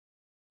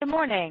Good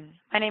morning.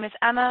 My name is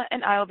Emma,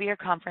 and I will be your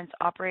conference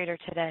operator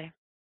today.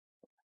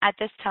 At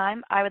this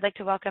time, I would like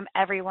to welcome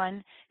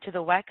everyone to the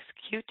WEX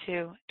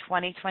Q2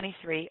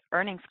 2023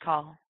 earnings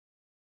call.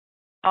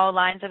 All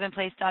lines have been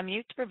placed on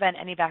mute to prevent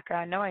any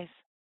background noise.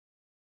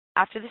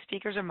 After the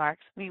speaker's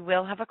remarks, we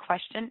will have a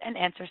question and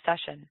answer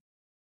session.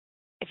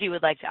 If you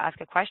would like to ask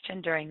a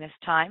question during this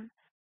time,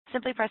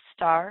 simply press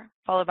star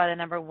followed by the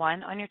number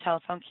 1 on your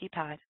telephone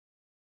keypad.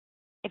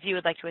 If you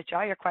would like to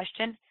withdraw your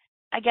question,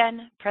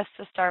 again, press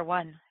the star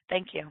 1.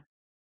 Thank you.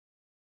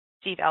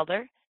 Steve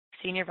Elder,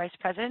 Senior Vice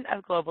President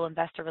of Global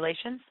Investor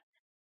Relations,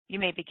 you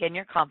may begin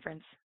your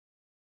conference.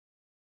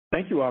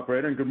 Thank you,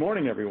 operator, and good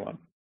morning, everyone.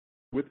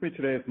 With me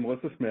today is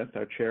Melissa Smith,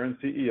 our Chair and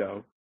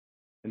CEO,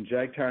 and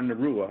Jagtar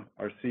Narula,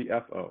 our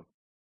CFO.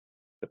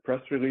 The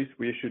press release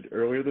we issued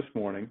earlier this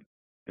morning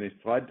and a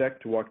slide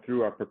deck to walk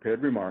through our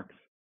prepared remarks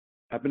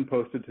have been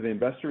posted to the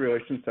Investor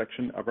Relations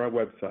section of our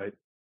website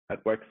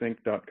at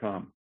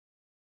wexinc.com.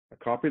 A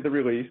copy of the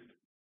release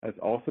has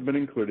also been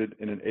included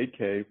in an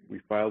 8-K we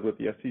filed with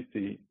the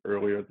SEC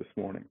earlier this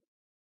morning.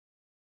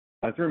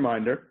 As a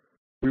reminder,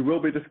 we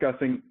will be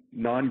discussing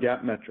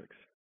non-GAAP metrics,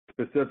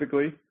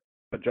 specifically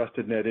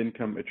adjusted net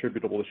income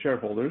attributable to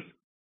shareholders,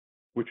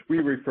 which we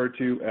refer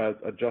to as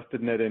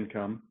adjusted net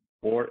income,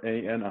 or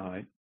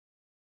ANI,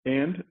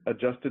 and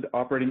adjusted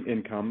operating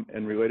income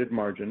and related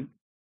margin,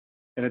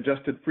 and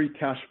adjusted free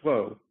cash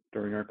flow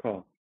during our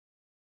call.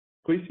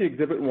 Please see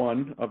Exhibit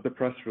 1 of the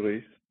press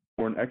release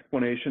for an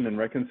explanation and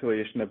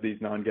reconciliation of these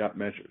non-GAAP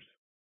measures.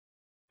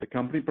 The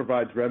company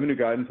provides revenue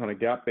guidance on a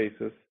GAAP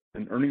basis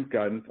and earnings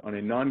guidance on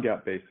a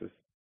non-GAAP basis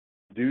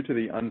due to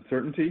the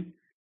uncertainty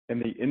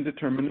and the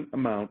indeterminate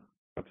amount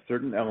of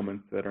certain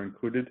elements that are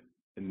included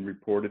in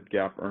reported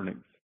GAAP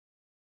earnings.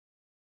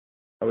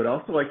 I would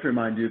also like to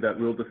remind you that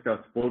we'll discuss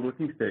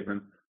forward-looking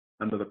statements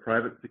under the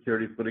Private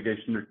Securities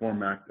Litigation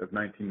Reform Act of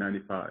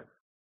 1995.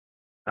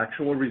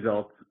 Actual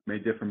results may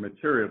differ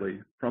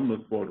materially from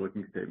those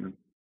forward-looking statements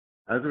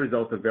as a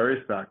result of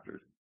various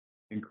factors,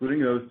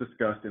 including those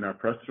discussed in our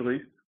press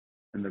release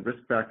and the risk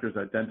factors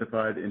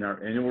identified in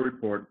our annual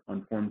report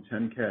on Form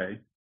 10-K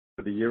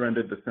for the year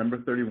ended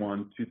December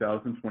 31,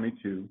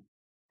 2022,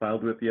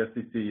 filed with the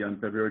SEC on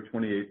February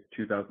 28,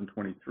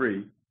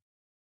 2023,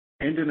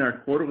 and in our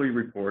quarterly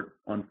report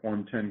on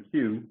Form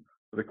 10-Q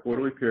for the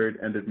quarterly period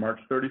ended March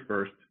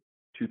 31st,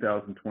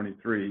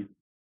 2023,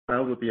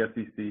 filed with the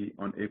SEC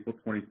on April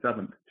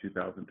 27,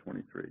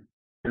 2023,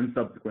 and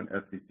subsequent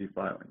SEC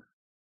filings.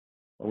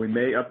 While we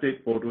may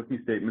update forward-looking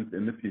statements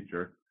in the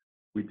future,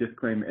 we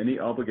disclaim any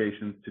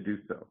obligations to do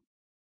so.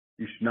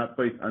 You should not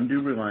place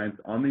undue reliance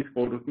on these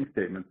forward-looking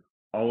statements,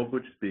 all of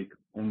which speak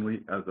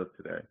only as of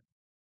today.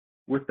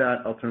 With that,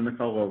 I'll turn the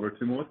call over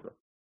to Melissa.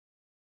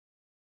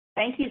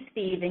 Thank you,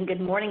 Steve, and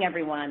good morning,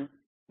 everyone.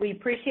 We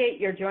appreciate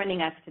your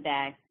joining us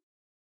today.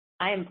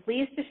 I am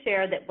pleased to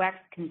share that WEX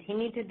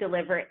continued to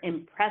deliver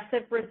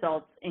impressive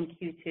results in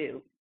Q2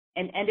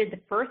 and ended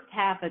the first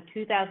half of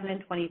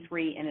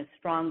 2023 in a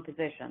strong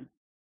position.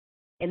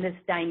 In this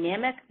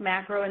dynamic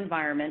macro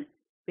environment,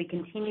 we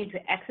continue to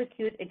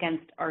execute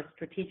against our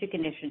strategic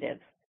initiatives,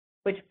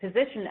 which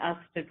position us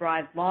to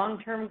drive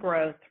long-term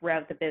growth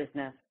throughout the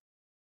business.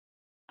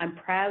 I'm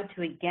proud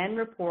to again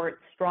report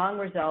strong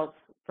results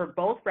for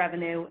both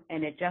revenue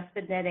and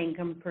adjusted net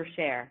income per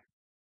share.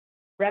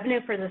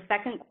 Revenue for the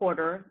second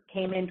quarter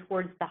came in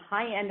towards the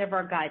high end of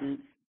our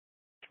guidance,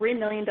 $3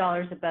 million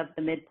above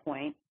the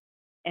midpoint,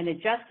 and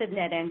adjusted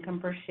net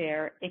income per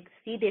share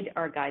exceeded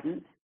our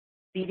guidance,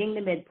 beating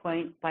the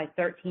midpoint by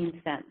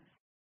 13 cents.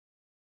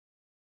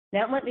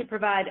 Now let me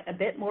provide a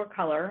bit more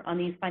color on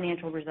these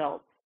financial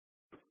results.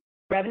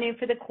 Revenue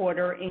for the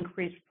quarter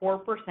increased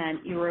 4%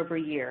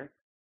 year-over-year,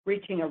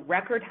 reaching a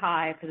record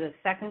high for the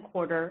second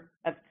quarter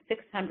of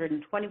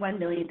 $621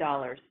 million.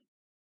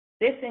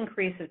 This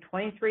increase of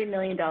 $23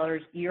 million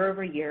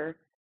year-over-year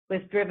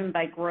was driven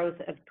by growth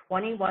of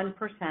 21%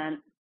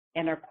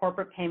 in our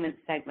corporate payment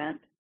segment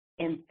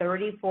and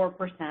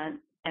 34%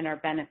 in our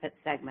benefits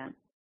segment.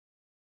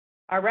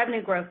 Our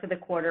revenue growth for the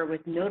quarter was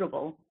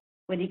notable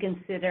when you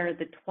consider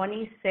the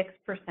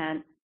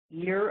 26%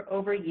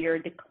 year-over-year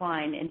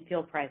decline in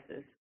fuel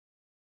prices.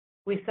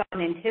 We saw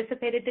an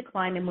anticipated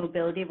decline in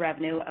mobility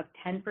revenue of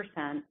 10%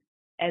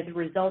 as a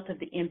result of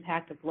the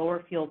impact of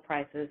lower fuel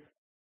prices,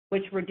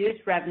 which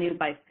reduced revenue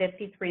by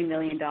 $53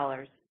 million.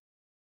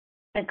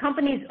 The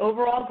company's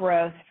overall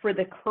growth for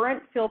the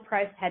current fuel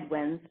price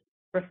headwinds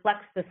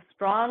reflects the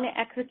strong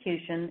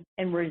execution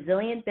and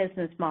resilient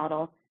business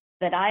model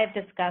that I have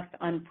discussed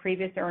on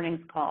previous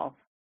earnings calls.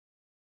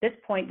 This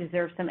point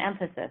deserves some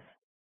emphasis.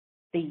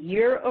 The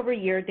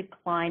year-over-year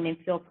decline in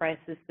fuel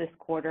prices this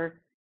quarter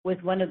was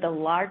one of the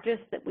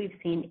largest that we've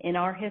seen in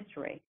our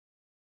history.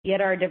 Yet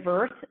our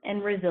diverse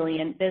and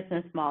resilient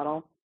business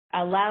model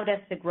allowed us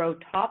to grow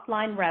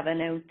top-line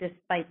revenue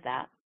despite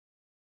that.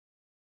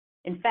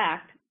 In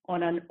fact,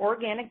 on an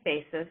organic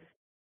basis,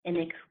 and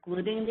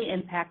excluding the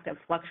impact of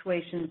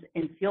fluctuations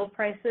in fuel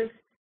prices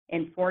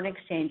and foreign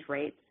exchange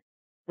rates,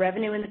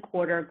 revenue in the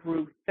quarter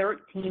grew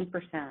 13%,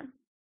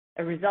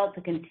 a result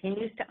that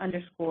continues to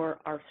underscore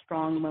our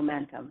strong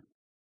momentum.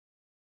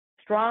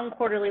 Strong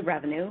quarterly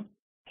revenue,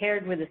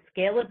 paired with the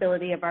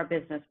scalability of our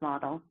business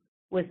model,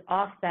 was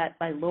offset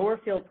by lower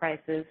fuel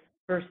prices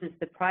versus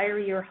the prior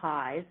year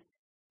highs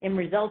and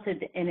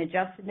resulted in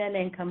adjusted net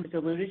income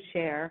diluted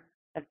share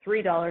of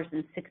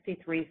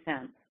 $3.63.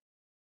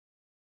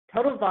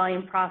 Total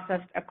volume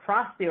processed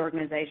across the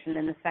organization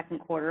in the second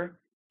quarter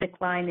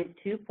declined at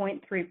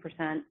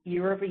 2.3%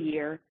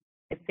 year-over-year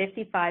to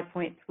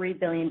 $55.3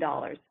 billion,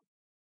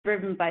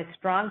 driven by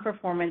strong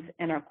performance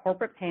in our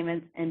corporate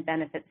payments and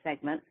benefits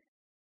segments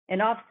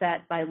and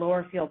offset by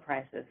lower fuel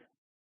prices.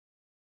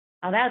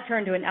 I'll now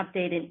turn to an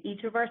update in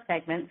each of our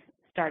segments,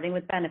 starting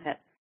with benefits.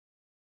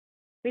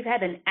 We've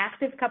had an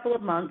active couple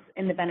of months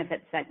in the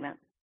benefits segment.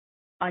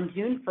 On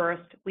June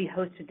 1st, we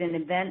hosted an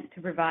event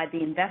to provide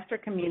the investor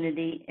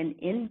community an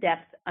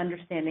in-depth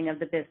understanding of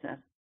the business,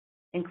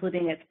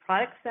 including its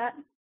product set,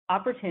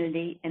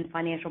 opportunity, and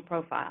financial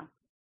profile.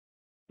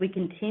 We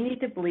continue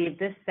to believe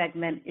this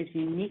segment is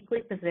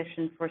uniquely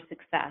positioned for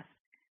success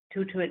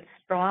due to its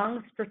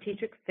strong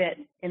strategic fit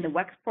in the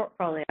WEX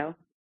portfolio,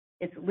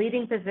 its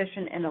leading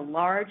position in a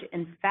large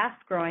and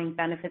fast-growing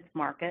benefits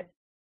market,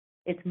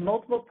 its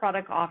multiple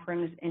product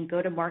offerings and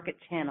go-to-market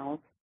channels,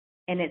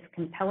 and its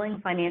compelling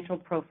financial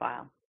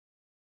profile.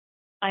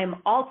 I am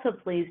also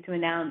pleased to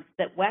announce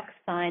that WEX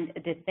signed a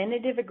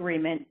definitive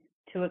agreement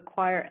to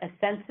acquire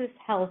Ascensus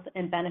Health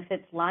and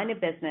Benefits line of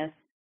business,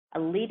 a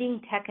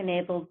leading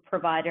tech-enabled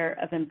provider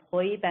of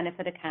employee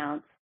benefit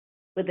accounts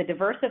with a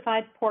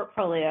diversified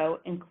portfolio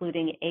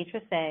including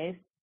HSAs,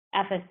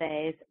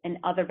 FSAs, and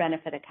other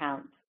benefit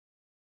accounts.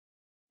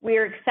 We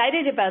are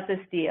excited about this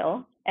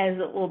deal as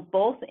it will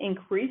both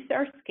increase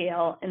our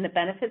scale in the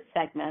benefits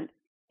segment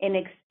and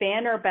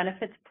expand our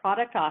benefits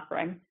product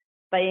offering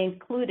by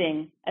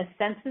including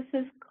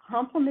Ascensus's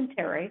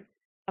complementary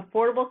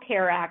Affordable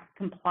Care Act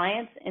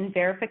compliance and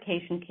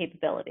verification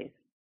capabilities.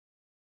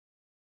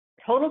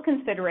 Total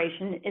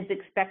consideration is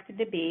expected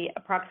to be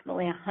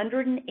approximately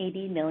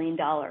 $180 million,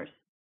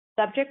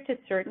 subject to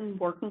certain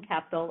working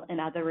capital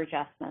and other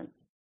adjustments.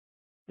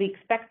 We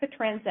expect the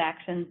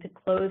transaction to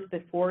close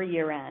before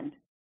year-end.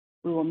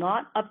 We will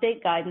not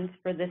update guidance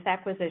for this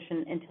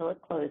acquisition until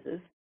it closes,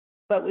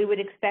 but we would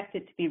expect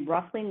it to be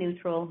roughly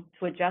neutral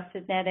to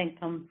adjusted net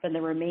income for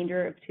the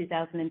remainder of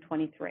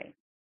 2023.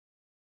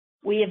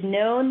 We have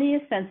known the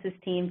Ascensus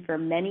team for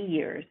many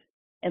years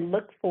and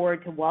look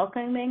forward to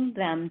welcoming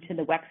them to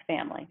the WEX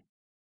family.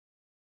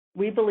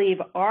 We believe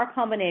our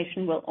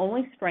combination will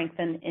only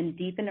strengthen and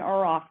deepen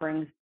our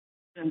offerings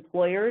to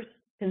employers,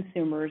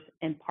 consumers,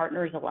 and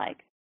partners alike.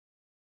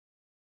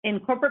 In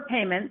corporate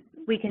payments,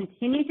 we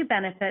continue to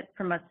benefit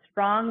from a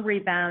strong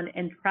rebound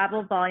in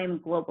travel volume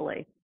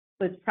globally,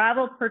 with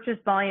travel purchase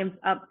volumes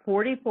up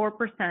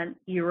 44%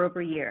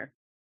 year-over-year.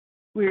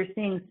 We are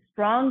seeing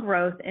strong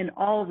growth in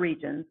all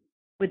regions,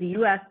 with the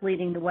U.S.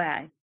 leading the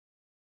way.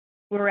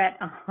 We're at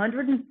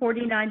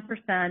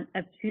 149%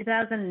 of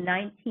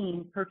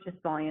 2019 purchase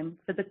volume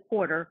for the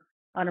quarter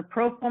on a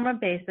pro forma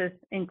basis,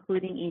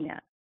 including eNett,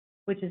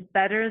 which is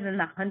better than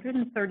the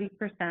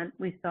 130%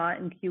 we saw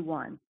in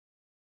Q1.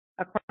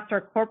 Across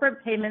our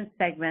corporate payments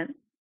segment,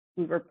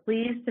 we were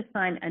pleased to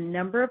sign a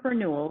number of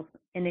renewals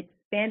and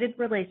expanded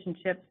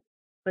relationships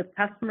with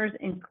customers,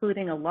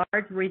 including a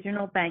large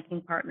regional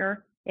banking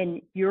partner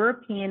and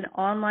European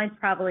online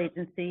travel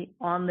agency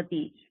On the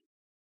Beach.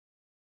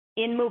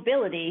 In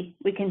mobility,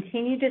 we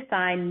continue to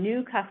sign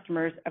new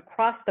customers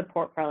across the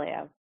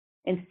portfolio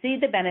and see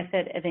the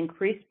benefit of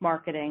increased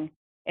marketing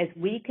as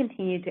we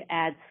continue to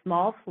add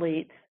small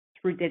fleets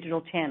through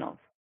digital channels.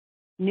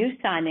 New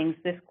signings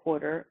this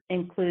quarter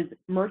include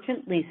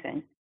Merchant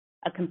Leasing,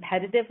 a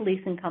competitive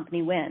leasing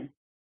company win.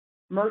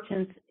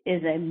 Merchants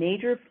is a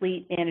major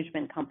fleet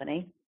management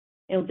company.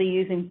 It will be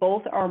using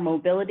both our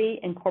mobility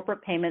and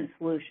corporate payment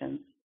solutions.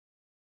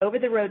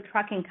 Over-the-road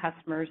trucking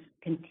customers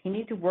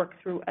continue to work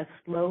through a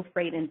slow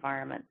freight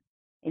environment,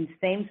 and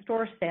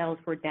same-store sales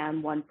were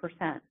down 1%.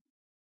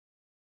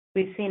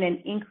 We've seen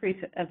an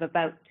increase of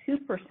about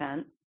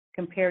 2%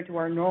 compared to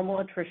our normal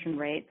attrition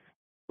rates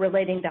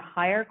relating to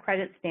higher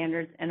credit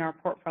standards in our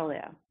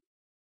portfolio.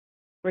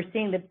 We're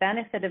seeing the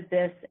benefit of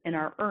this in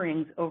our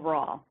earnings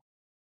overall.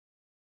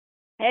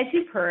 As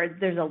you've heard,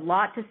 there's a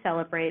lot to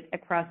celebrate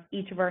across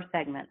each of our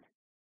segments.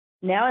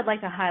 Now I'd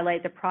like to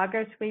highlight the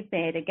progress we've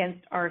made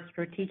against our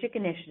strategic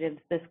initiatives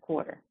this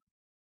quarter.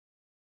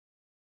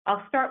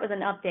 I'll start with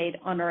an update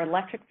on our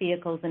electric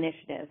vehicles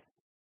initiative.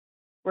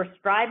 We're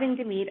striving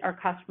to meet our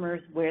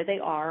customers where they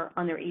are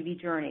on their EV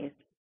journeys.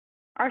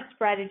 Our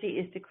strategy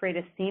is to create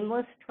a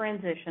seamless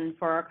transition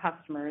for our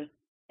customers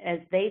as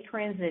they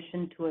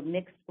transition to a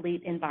mixed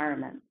fleet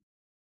environment.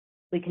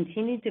 We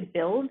continue to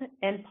build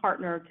and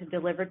partner to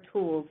deliver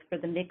tools for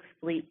the mixed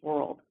fleet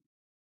world.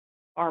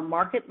 Our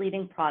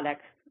market-leading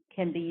products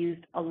can be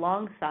used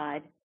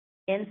alongside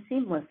and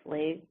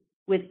seamlessly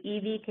with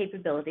EV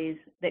capabilities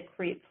that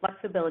create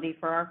flexibility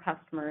for our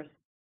customers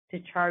to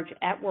charge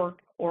at work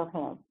or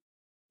home,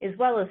 as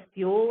well as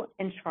fuel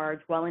and charge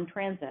while in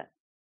transit.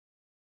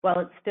 While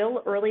it's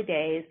still early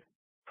days,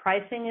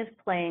 pricing is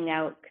playing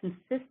out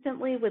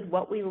consistently with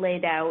what we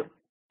laid out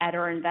at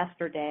our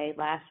Investor Day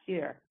last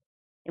year,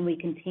 and we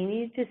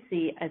continue to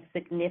see a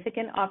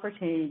significant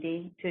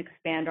opportunity to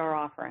expand our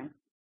offering.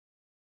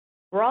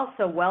 We're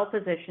also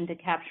well-positioned to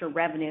capture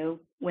revenue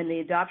when the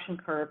adoption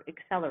curve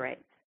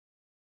accelerates.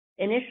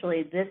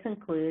 Initially, this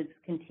includes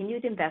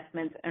continued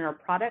investments in our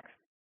products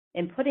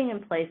and putting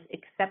in place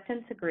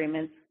acceptance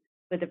agreements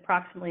with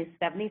approximately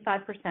 75%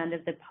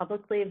 of the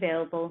publicly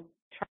available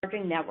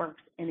charging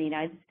networks in the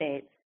United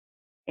States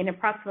and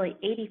approximately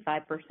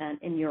 85%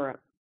 in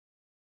Europe.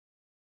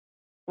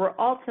 We're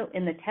also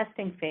in the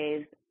testing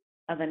phase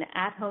of an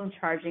at-home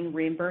charging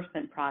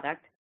reimbursement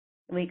product,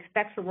 and we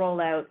expect to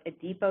roll out a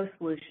depot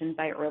solution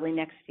by early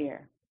next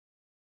year.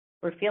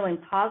 We're feeling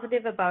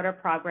positive about our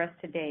progress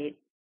to date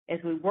as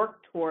we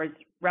work towards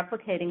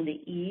replicating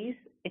the ease,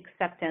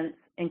 acceptance,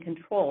 and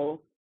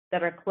control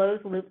that our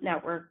closed-loop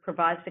network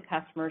provides to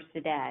customers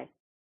today.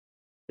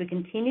 We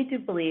continue to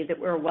believe that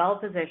we're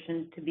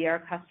well-positioned to be our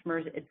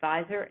customers'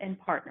 advisor and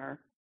partner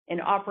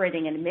in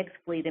operating in a mixed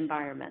fleet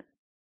environment.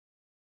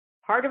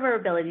 Part of our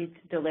ability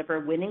to deliver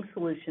winning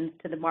solutions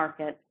to the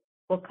market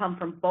will come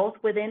from both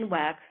within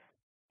WEX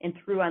and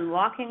through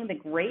unlocking the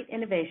great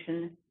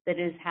innovation that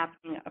is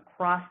happening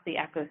across the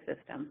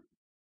ecosystem.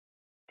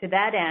 To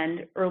that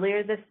end,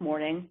 earlier this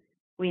morning,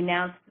 we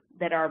announced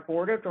that our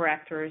board of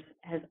directors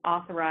has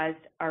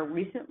authorized our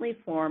recently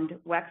formed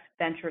WEX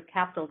Venture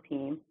Capital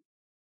team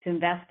to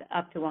invest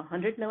up to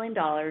 $100 million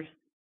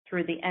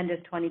through the end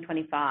of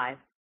 2025.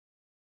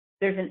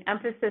 There's an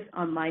emphasis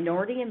on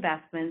minority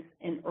investments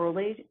in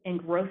early and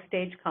growth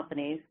stage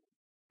companies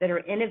that are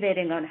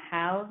innovating on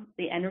how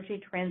the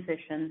energy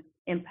transition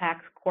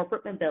impacts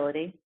corporate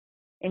mobility,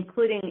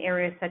 including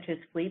areas such as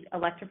fleet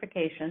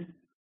electrification,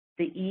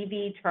 the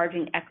EV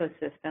charging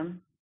ecosystem,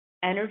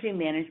 energy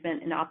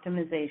management and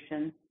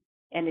optimization,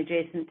 and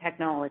adjacent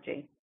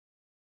technology.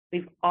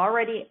 We've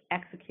already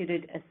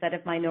executed a set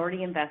of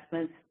minority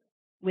investments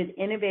with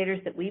innovators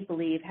that we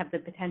believe have the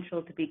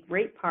potential to be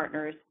great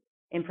partners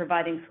in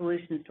providing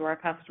solutions to our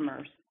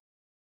customers.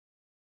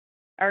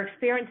 Our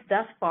experience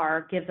thus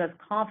far gives us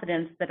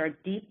confidence that our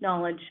deep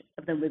knowledge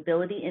of the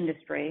mobility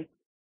industry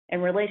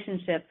and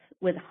relationships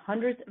with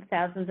hundreds of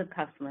thousands of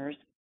customers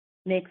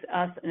makes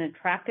us an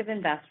attractive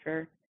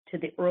investor to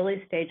the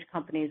early stage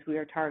companies we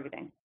are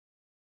targeting.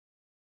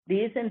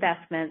 These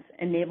investments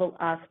enable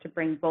us to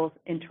bring both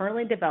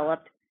internally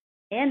developed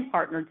and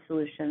partnered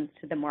solutions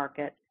to the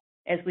market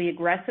as we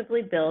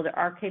aggressively build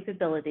our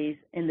capabilities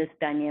in this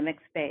dynamic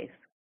space.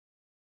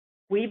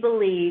 We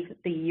believe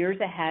the years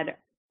ahead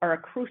are a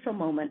crucial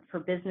moment for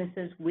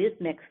businesses with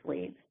mixed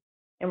fleets,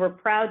 and we're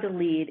proud to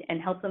lead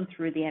and help them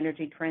through the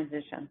energy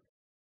transition.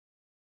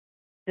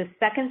 The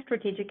second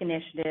strategic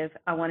initiative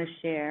I want to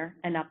share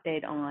an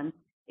update on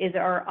is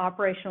our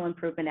operational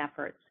improvement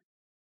efforts.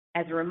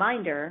 As a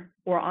reminder,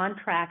 we're on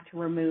track to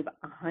remove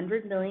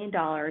 $100 million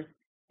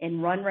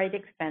in run rate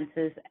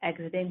expenses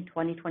exiting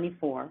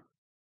 2024,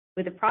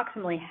 with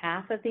approximately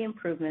half of the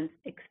improvements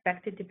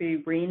expected to be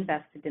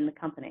reinvested in the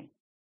company.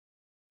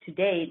 To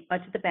date,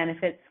 much of the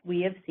benefits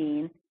we have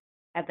seen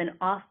have been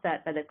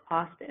offset by the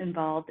cost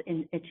involved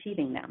in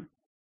achieving them,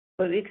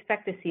 but we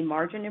expect to see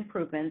margin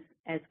improvements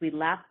as we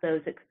lap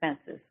those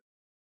expenses.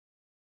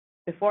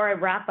 Before I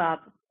wrap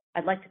up,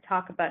 I'd like to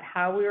talk about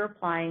how we are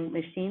applying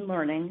machine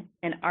learning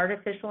and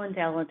artificial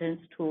intelligence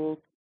tools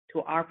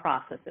to our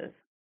processes.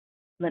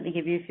 Let me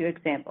give you a few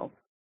examples.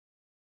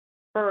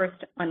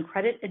 First, on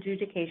credit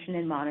adjudication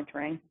and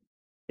monitoring,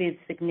 we have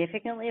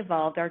significantly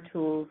evolved our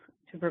tools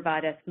to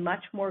provide us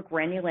much more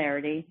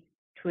granularity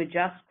to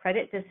adjust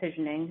credit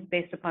decisioning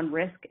based upon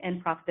risk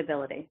and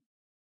profitability.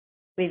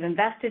 We've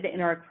invested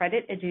in our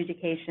credit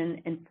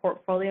adjudication and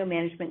portfolio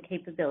management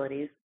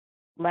capabilities,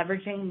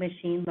 leveraging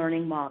machine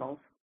learning models.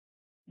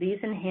 These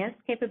enhanced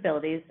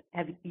capabilities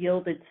have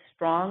yielded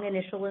strong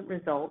initial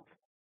results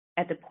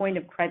at the point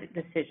of credit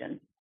decision,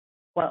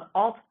 while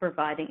also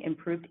providing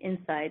improved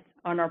insights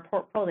on our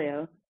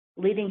portfolio,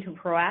 leading to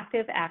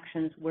proactive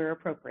actions where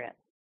appropriate.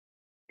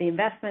 The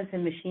investments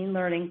in machine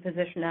learning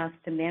position us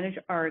to manage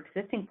our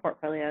existing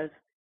portfolios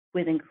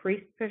with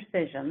increased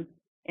precision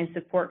and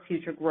support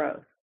future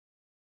growth.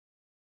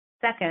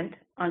 Second,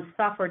 on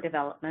software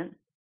development,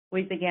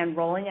 we began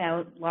rolling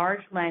out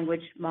large language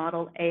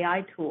model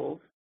AI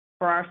tools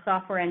for our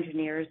software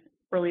engineers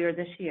earlier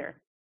this year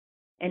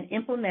and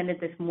implemented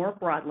this more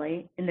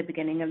broadly in the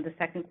beginning of the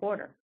second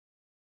quarter.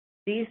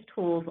 These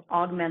tools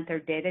augment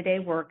their day-to-day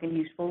work in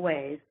useful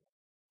ways,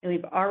 and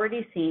we've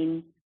already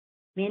seen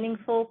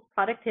meaningful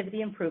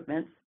productivity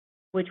improvements,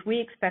 which we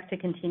expect to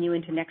continue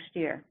into next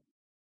year.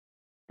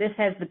 This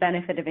has the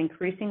benefit of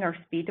increasing our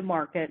speed to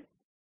market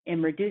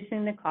and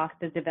reducing the cost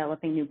of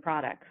developing new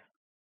products.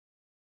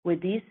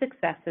 With these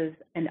successes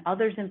and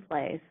others in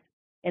place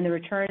and the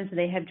returns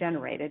they have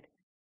generated,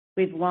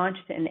 we've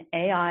launched an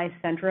AI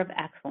Center of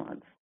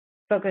Excellence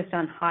focused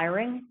on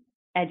hiring,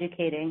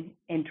 educating,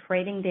 and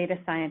training data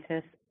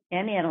scientists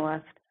and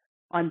analysts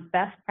on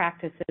best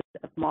practices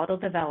of model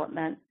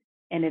development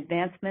and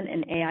advancement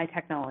in AI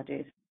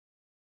technologies.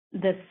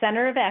 The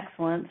Center of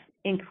Excellence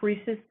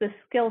increases the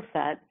skill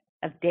set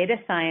of data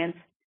science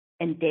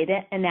and data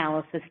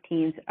analysis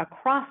teams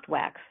across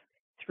WEX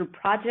through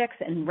projects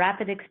and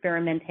rapid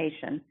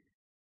experimentation,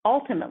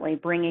 ultimately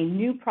bringing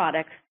new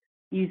products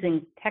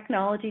using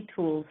technology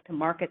tools to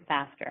market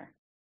faster.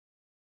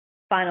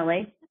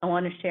 Finally, I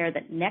want to share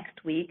that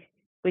next week,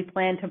 we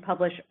plan to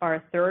publish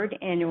our third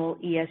annual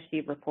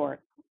ESG report.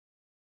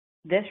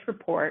 This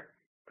report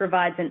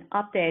provides an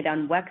update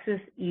on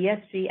WEX's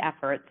ESG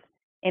efforts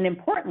and,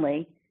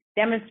 importantly,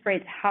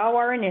 demonstrates how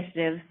our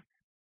initiatives,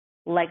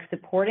 like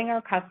supporting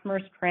our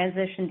customers'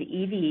 transition to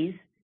EVs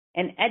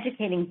and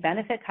educating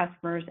benefit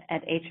customers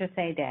at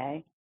HSA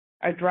Day,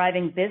 are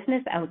driving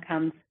business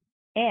outcomes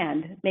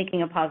and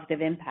making a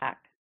positive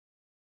impact.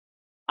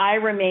 I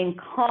remain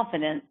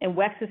confident in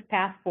WEX's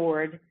path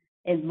forward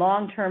and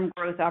long-term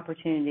growth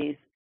opportunities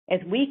as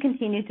we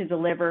continue to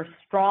deliver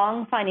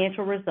strong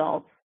financial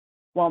results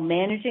while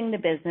managing the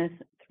business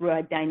through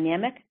a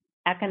dynamic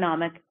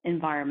economic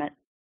environment.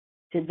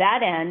 To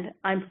that end,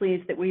 I'm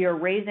pleased that we are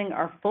raising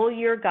our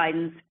full-year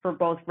guidance for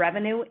both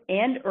revenue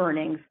and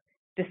earnings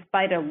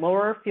despite a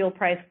lower fuel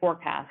price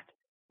forecast,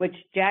 which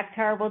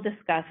Jagtar will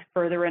discuss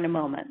further in a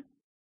moment.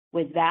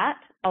 With that,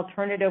 I'll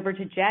turn it over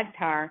to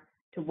Jagtar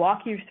to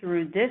walk you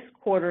through this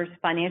quarter's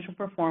financial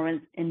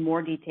performance in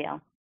more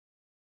detail.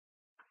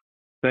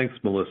 Thanks,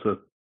 Melissa,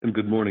 and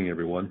good morning,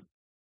 everyone.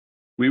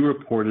 We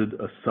reported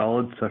a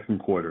solid second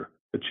quarter,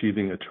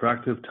 achieving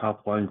attractive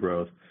top-line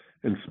growth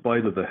in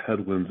spite of the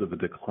headwinds of a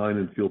decline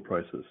in fuel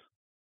prices.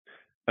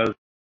 As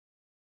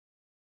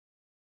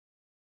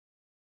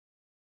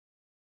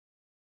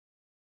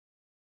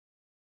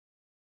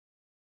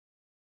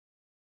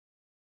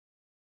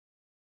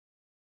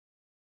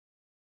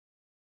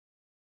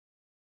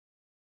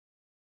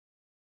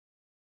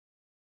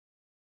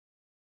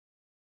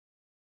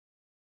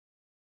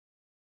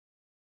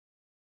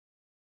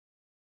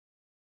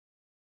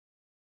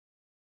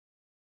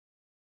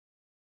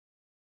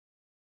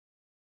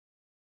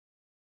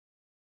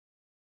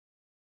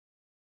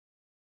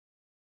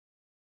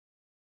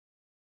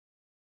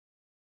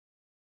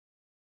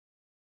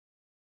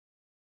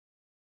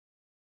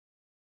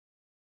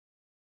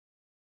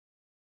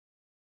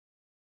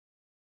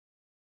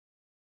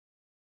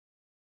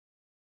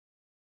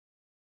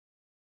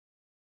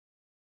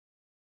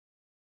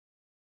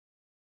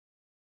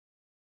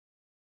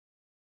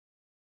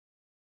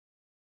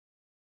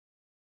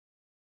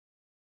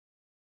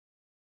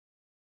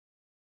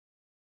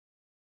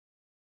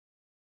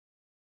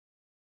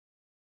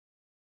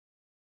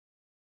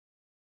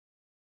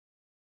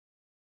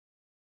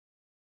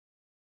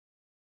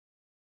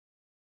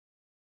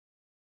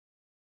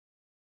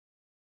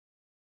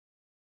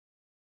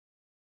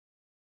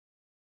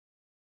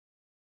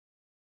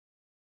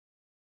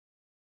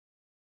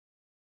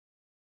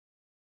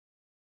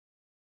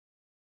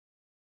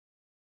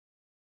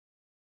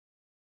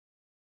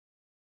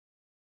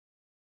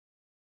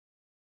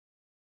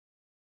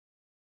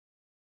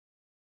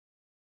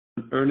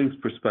from an earnings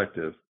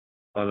perspective,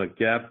 on a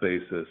GAAP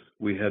basis,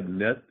 we had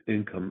net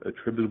income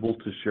attributable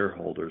to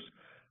shareholders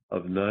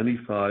of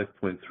 $95.3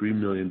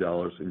 million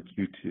in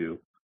Q2,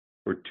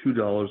 or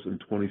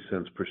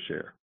 $2.20 per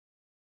share.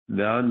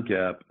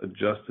 Non-GAAP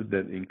adjusted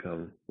net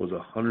income was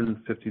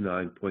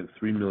 $159.3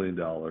 million,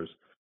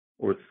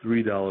 or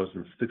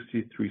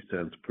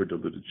 $3.63 per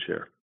diluted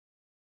share.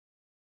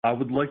 I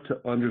would like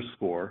to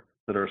underscore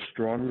that our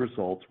strong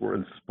results were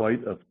in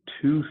spite of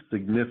two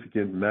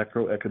significant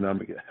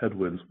macroeconomic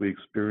headwinds we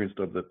experienced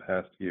over the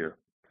past year.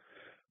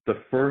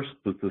 The first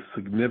was the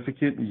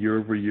significant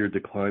year-over-year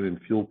decline in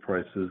fuel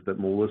prices that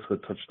Melissa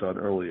touched on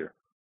earlier.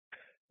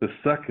 The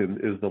second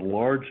is the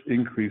large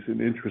increase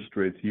in interest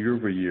rates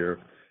year-over-year,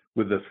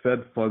 with the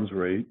Fed funds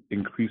rate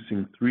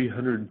increasing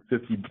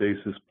 350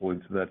 basis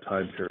points in that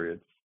time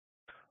period.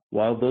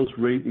 While those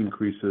rate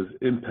increases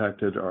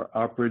impacted our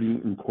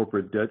operating and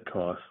corporate debt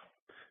costs,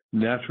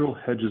 natural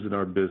hedges in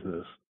our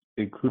business,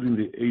 including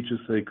the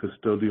HSA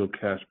custodial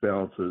cash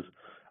balances,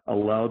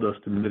 allowed us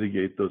to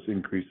mitigate those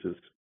increases.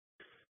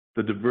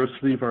 The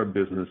diversity of our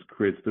business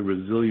creates the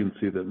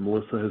resiliency that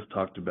Melissa has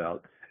talked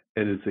about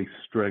and is a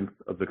strength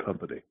of the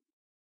company.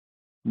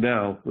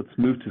 Now, let's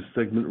move to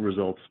segment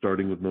results,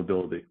 starting with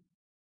Mobility.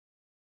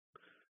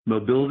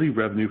 Mobility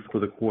revenue for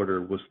the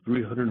quarter was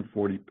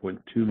 $340.2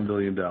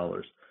 million,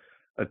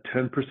 a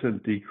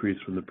 10% decrease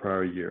from the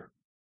prior year.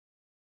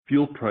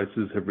 Fuel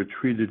prices have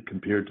retreated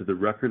compared to the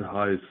record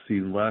highs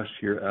seen last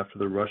year after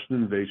the Russian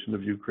invasion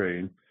of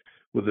Ukraine,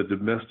 with a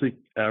domestic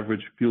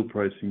average fuel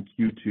price in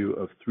Q2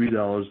 of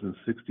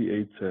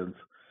 $3.68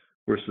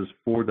 versus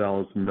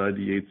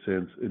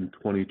 $4.98 in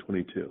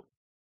 2022.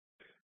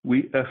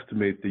 We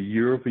estimate the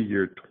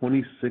year-over-year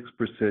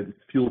 26%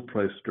 fuel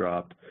price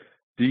drop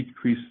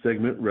decreased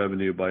segment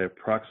revenue by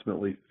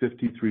approximately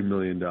 $53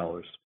 million.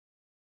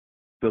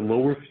 The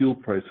lower fuel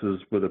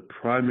prices were the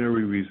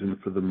primary reason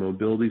for the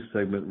Mobility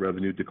segment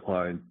revenue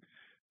decline,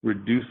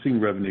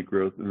 reducing revenue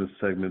growth in the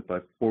segment by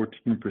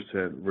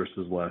 14%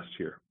 versus last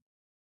year.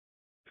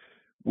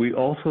 We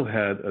also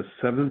had a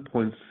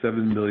 $7.7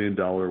 million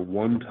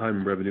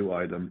one-time revenue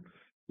item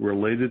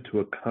related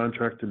to a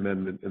contract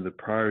amendment in the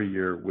prior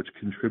year, which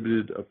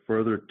contributed a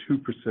further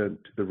 2% to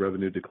the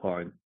revenue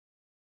decline.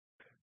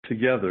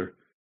 Together,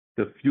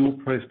 the fuel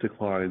price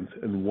declines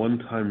and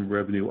one-time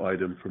revenue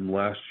item from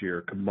last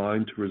year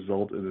combined to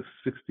result in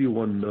a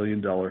 $61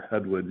 million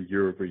headwind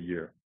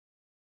year-over-year.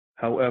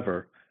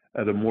 However,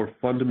 at a more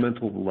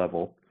fundamental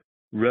level,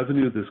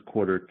 revenue this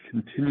quarter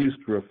continues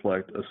to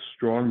reflect a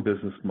strong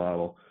business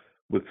model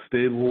with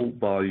stable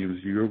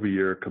volumes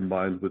year-over-year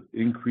combined with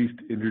increased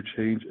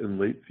interchange and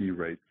late fee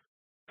rates.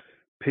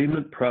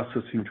 Payment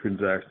processing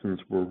transactions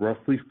were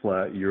roughly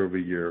flat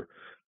year-over-year,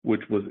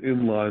 which was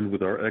in line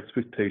with our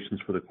expectations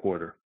for the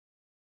quarter.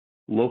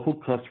 Local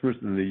customers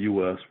in the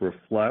U.S. were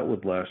flat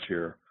with last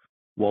year,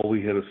 while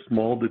we had a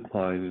small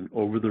decline in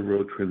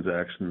over-the-road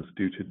transactions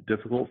due to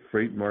difficult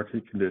freight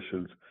market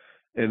conditions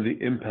and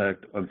the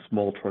impact on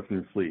small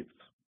trucking fleets.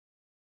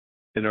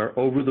 In our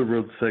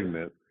over-the-road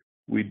segment,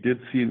 we did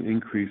see an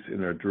increase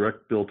in our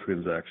direct bill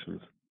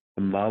transactions,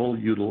 a model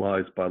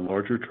utilized by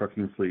larger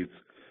trucking fleets,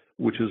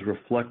 which is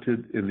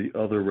reflected in the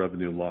other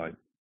revenue line.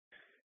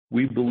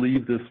 We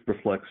believe this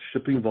reflects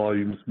shipping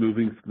volumes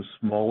moving from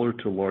smaller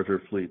to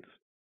larger fleets.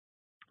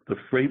 The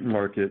freight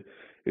market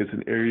is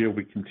an area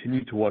we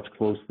continue to watch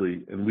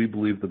closely, and we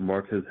believe the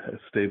market has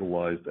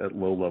stabilized at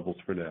low levels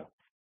for now.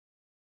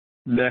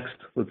 Next,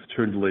 let's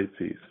turn to late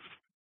fees.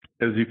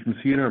 As you can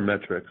see in our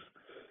metrics,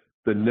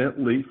 the net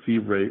late fee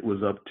rate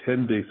was up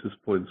 10 basis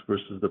points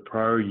versus the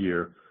prior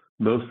year,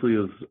 mostly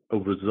as a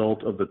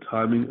result of the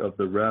timing of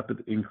the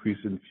rapid increase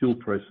in fuel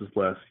prices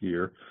last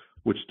year,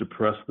 which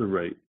depressed the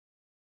rate.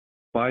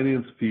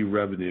 Finance fee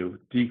revenue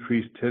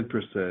decreased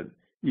 10%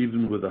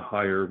 even with a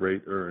higher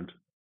rate earned.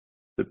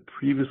 The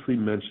previously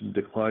mentioned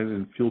decline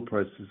in fuel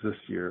prices this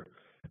year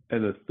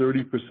and a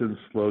 30%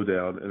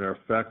 slowdown in our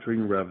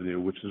factoring revenue,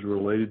 which is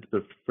related to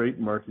the freight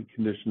market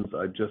conditions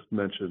I just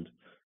mentioned,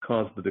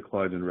 caused the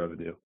decline in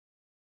revenue.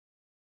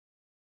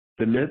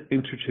 The net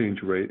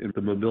interchange rate in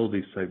the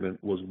mobility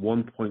segment was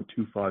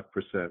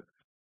 1.25%,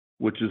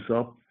 which is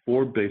up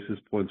 4 basis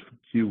points from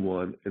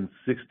Q1 and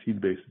 16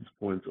 basis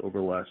points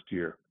over last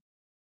year.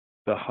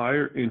 The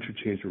higher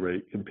interchange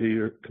rate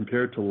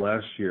compared to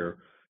last year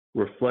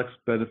reflects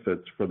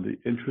benefits from the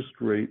interest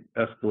rate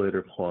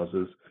escalator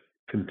clauses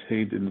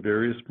contained in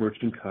various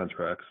merchant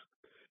contracts,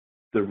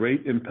 the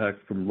rate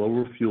impact from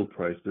lower fuel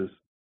prices,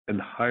 and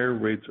higher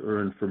rates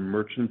earned from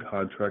merchant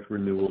contract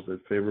renewals at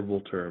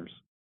favorable terms.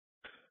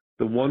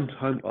 The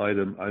one-time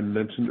item I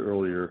mentioned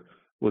earlier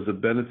was a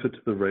benefit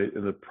to the rate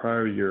in the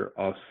prior year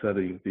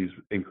offsetting these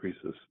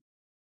increases.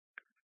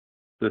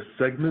 The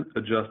segment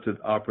adjusted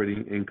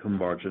operating income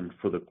margin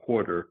for the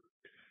quarter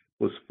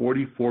was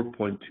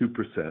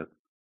 44.2%,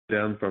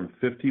 down from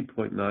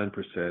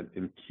 50.9%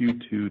 in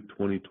Q2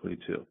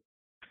 2022.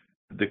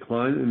 The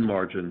decline in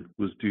margin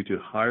was due to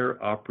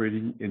higher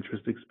operating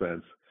interest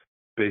expense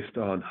based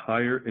on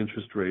higher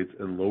interest rates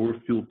and lower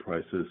fuel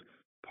prices,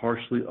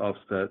 partially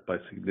offset by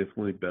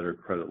significantly better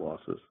credit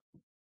losses.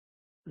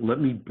 Let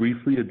me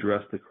briefly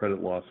address the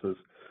credit losses,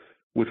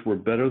 which were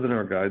better than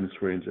our guidance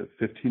range at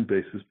 15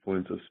 basis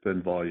points of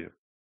spend volume.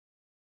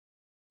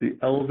 The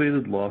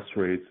elevated loss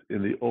rates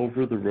in the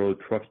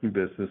over-the-road trucking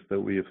business that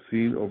we have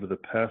seen over the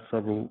past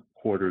several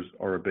quarters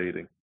are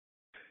abating.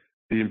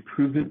 The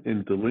improvement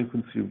in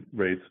delinquency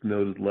rates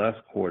noted last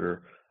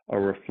quarter are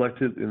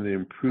reflected in the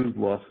improved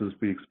losses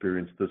we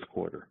experienced this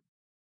quarter.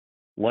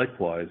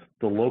 Likewise,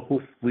 the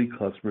local fleet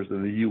customers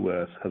in the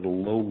U.S. had a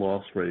low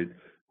loss rate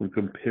when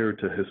compared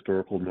to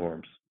historical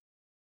norms.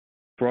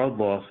 Fraud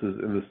losses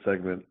in this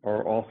segment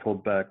are also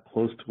back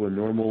close to a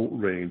normal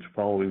range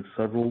following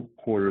several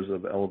quarters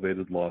of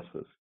elevated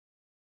losses.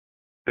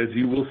 As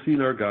you will see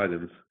in our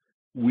guidance,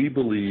 we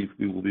believe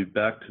we will be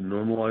back to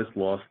normalized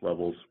loss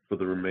levels for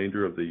the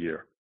remainder of the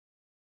year.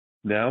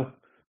 Now,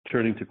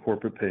 turning to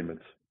corporate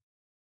payments.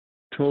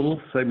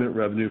 Total segment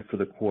revenue for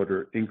the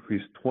quarter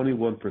increased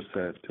 21%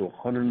 to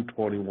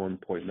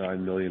 $121.9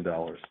 million.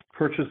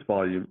 Purchase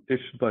volume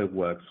issued by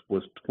WEX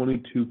was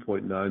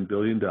 $22.9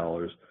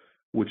 billion,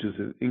 which is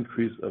an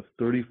increase of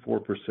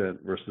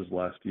 34% versus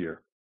last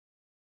year.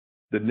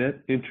 The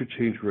net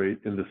interchange rate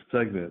in the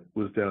segment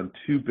was down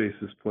 2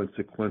 basis points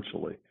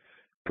sequentially,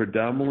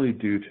 predominantly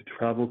due to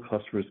travel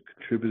customers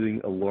contributing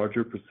a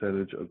larger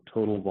percentage of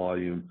total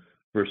volume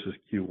versus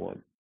Q1.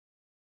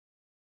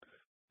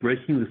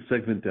 Breaking the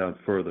segment down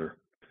further,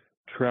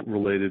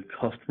 travel-related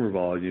customer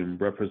volume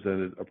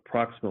represented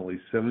approximately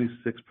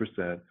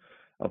 76%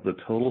 of the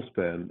total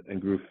spend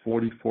and grew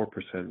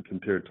 44%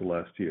 compared to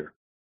last year.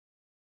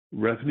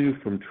 Revenue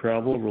from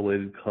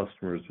travel-related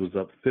customers was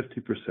up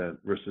 50%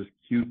 versus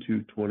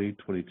Q2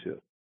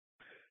 2022.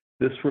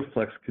 This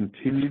reflects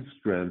continued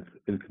strength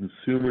in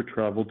consumer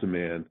travel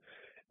demand,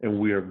 and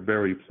we are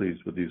very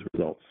pleased with these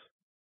results.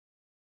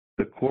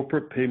 The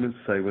corporate payments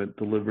segment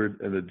delivered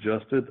an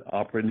adjusted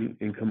operating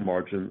income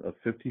margin of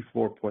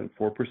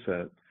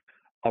 54.4%,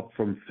 up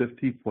from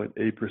 50.8%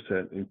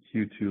 in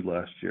Q2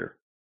 last year.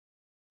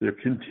 There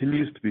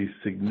continues to be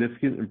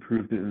significant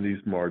improvement in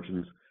these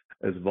margins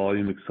as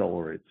volume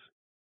accelerates.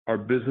 Our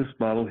business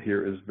model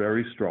here is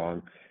very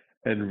strong,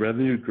 and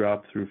revenue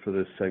drop-through for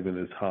this segment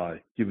is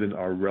high, given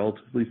our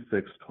relatively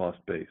fixed cost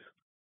base.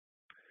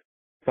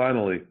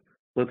 Finally,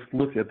 let's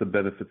look at the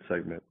benefits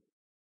segment.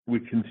 We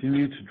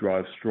continue to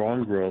drive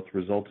strong growth,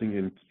 resulting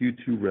in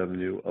Q2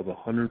 revenue of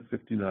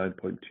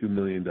 $159.2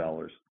 million.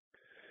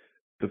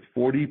 The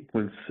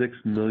 $40.6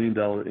 million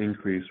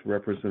increase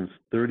represents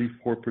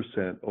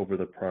 34% over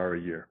the prior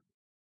year.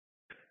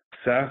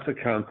 SaaS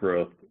account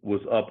growth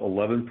was up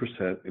 11%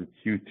 in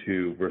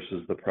Q2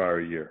 versus the prior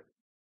year.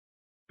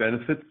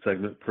 Benefits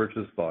segment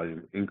purchase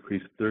volume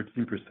increased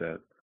 13%,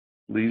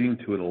 leading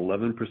to an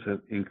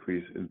 11%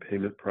 increase in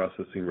payment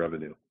processing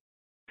revenue.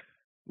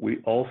 We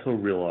also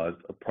realized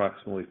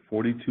approximately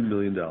 $42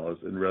 million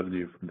in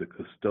revenue from the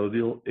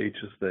custodial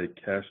HSA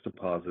cash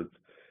deposits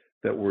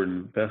that were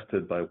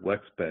invested by WEX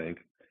Bank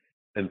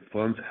and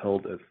funds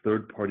held at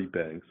third-party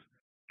banks,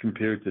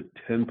 compared to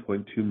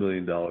 $10.2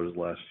 million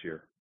last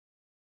year.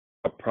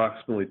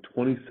 Approximately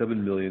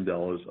 $27 million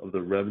of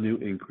the revenue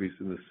increase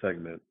in this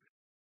segment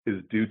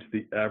is due to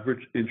the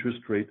average interest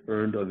rate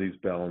earned on these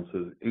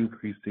balances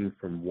increasing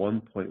from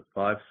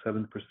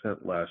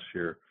 1.57% last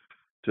year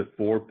to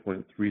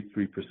 4.33%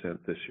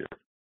 this year.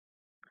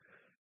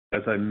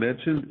 As I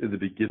mentioned in the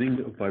beginning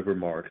of my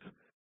remarks,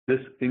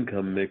 this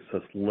income makes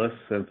us less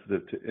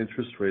sensitive to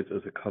interest rates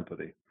as a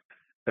company,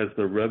 as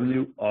the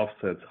revenue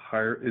offsets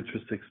higher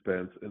interest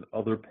expense in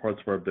other parts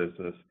of our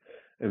business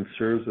and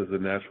serves as a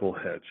natural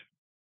hedge.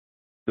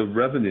 The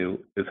revenue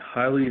is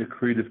highly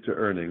accretive to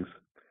earnings,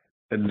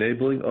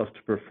 enabling us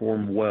to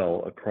perform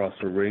well across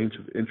a range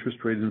of interest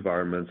rate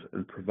environments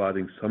and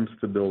providing some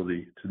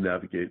stability to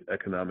navigate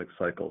economic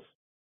cycles.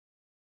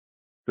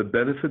 The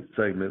benefits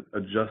segment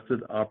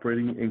adjusted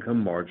operating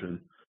income margin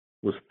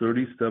was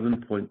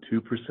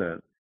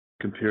 37.2%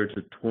 compared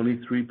to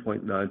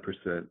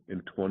 23.9% in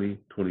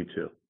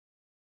 2022.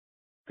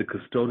 The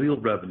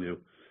custodial revenue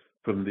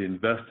from the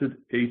invested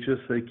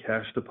HSA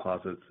cash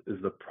deposits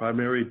is the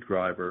primary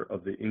driver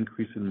of the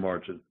increase in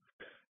margin,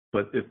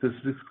 but if this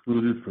is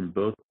excluded from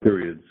both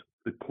periods,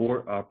 the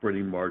core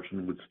operating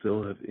margin would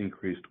still have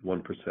increased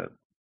 1%.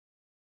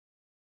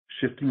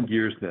 Shifting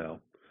gears now,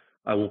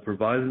 I will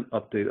provide an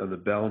update on the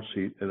balance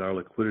sheet and our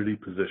liquidity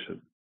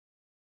position.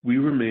 We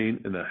remain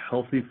in a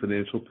healthy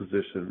financial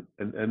position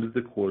and ended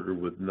the quarter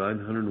with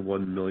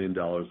 $901 million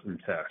in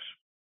cash.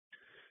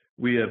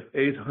 We have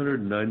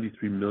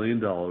 $893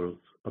 million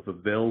of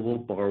available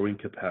borrowing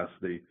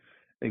capacity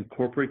and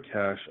corporate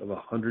cash of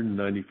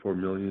 $194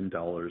 million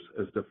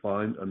as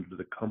defined under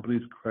the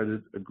company's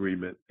credit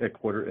agreement at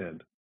quarter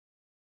end.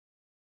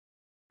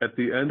 At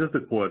the end of the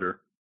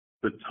quarter,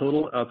 the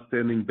total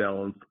outstanding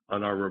balance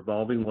on our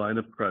revolving line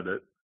of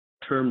credit,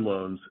 term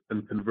loans,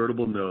 and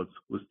convertible notes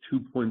was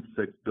 $2.6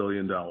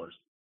 billion.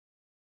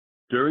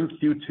 During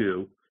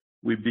Q2,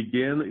 we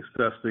began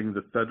accessing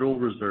the Federal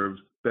Reserve's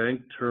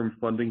Bank Term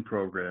Funding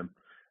Program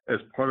as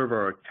part of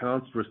our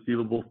accounts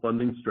receivable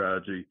funding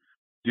strategy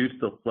due to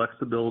the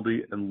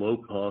flexibility and low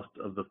cost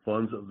of the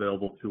funds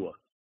available to us.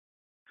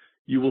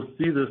 You will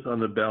see this on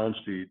the balance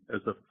sheet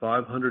as a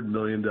 $500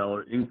 million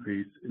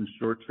increase in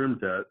short-term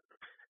debt,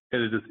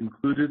 and it is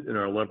included in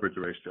our leverage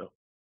ratio,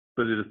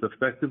 but it is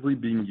effectively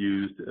being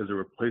used as a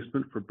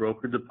replacement for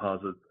broker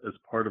deposits as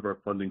part of our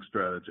funding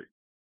strategy.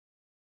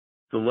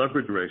 The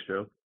leverage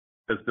ratio,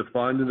 as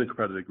defined in the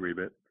credit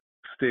agreement,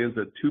 stands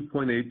at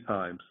 2.8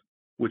 times,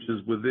 which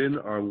is within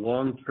our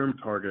long-term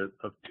target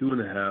of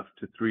 2.5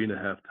 to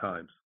 3.5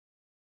 times.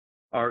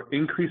 Our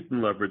increase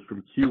in leverage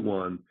from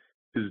Q1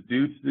 is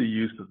due to the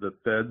use of the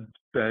Fed's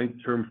Bank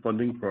Term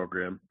Funding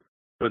Program,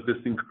 but this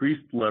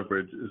increased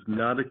leverage is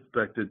not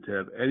expected to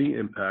have any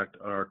impact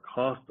on our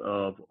cost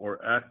of or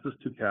access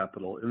to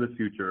capital in the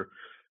future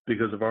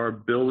because of our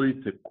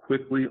ability to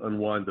quickly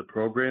unwind the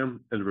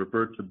program and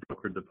revert to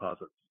broker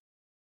deposits.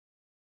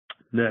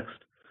 Next,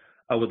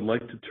 I would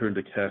like to turn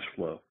to cash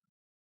flow.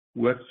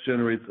 WEX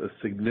generates a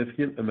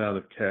significant amount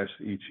of cash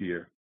each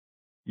year.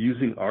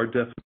 Using our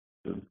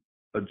definition,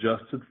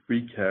 adjusted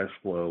free cash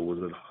flow was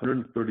at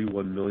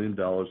 $131 million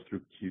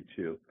through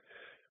Q2,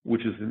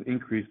 which is an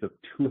increase of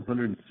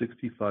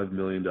 $265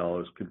 million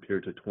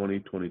compared to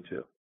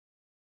 2022.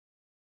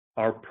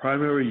 Our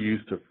primary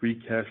use of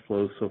free cash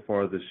flow so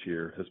far this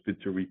year has been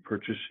to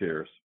repurchase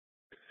shares.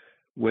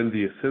 When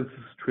the Ascensus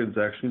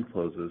transaction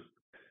closes,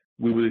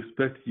 we would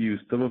expect to use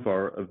some of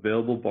our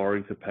available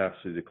borrowing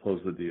capacity to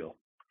close the deal.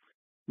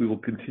 We will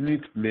continue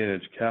to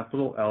manage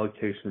capital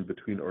allocation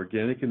between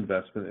organic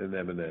investment and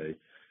M&A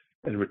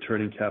and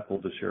returning capital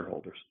to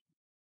shareholders.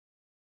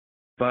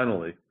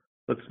 Finally,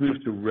 let's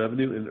move to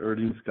revenue and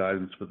earnings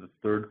guidance for the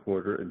third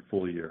quarter and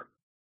full year.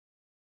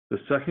 The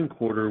second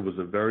quarter was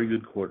a very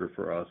good quarter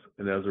for us,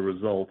 and as a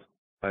result,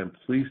 I am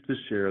pleased to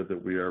share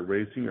that we are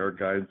raising our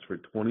guidance for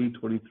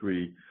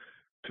 2023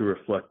 to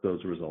reflect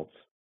those results.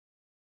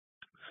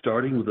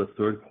 Starting with the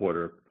third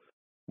quarter,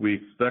 we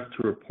expect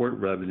to report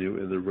revenue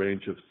in the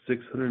range of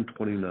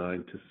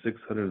 $629 to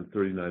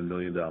 $639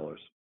 million.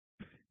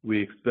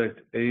 We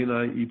expect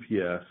ANI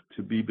EPS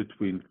to be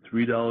between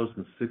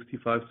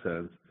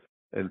 $3.65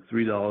 and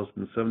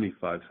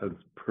 $3.75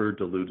 per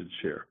diluted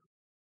share.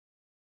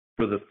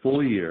 For the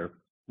full year,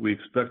 we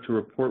expect to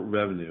report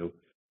revenue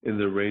in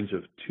the range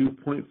of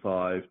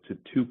 $2.5 to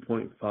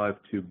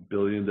 $2.52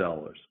 billion.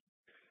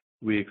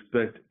 We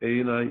expect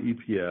ANI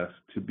EPS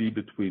to be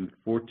between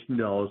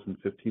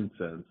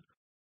 $14.15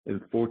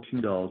 and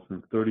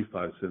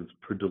 $14.35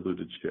 per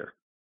diluted share.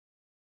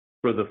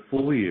 For the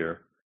full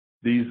year,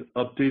 these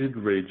updated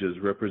ranges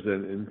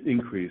represent an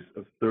increase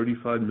of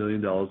 $35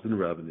 million in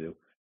revenue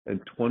and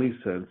 20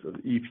 cents of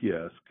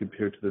EPS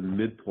compared to the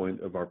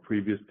midpoint of our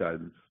previous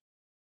guidance.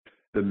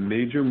 The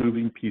major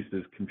moving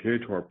pieces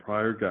compared to our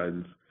prior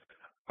guidance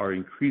are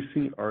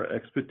increasing our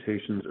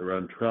expectations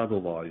around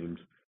travel volumes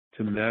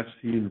to match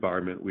the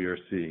environment we are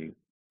seeing,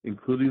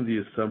 including the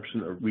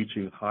assumption of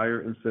reaching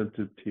higher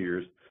incentive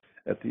tiers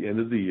at the end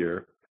of the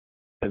year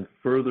and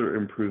further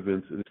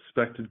improvements in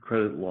expected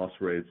credit loss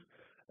rates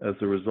as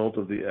a result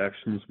of the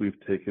actions we've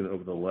taken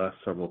over the last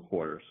several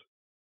quarters.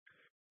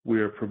 We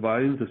are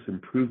providing this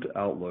improved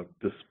outlook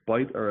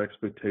despite our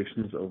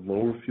expectations of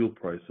lower fuel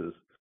prices,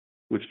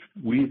 which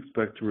we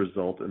expect to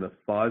result in a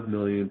 $5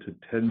 million to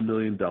 $10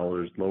 million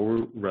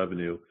lower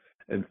revenue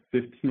and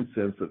 15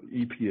 cents of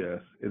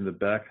EPS in the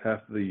back half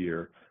of the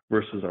year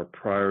versus our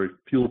prior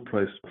fuel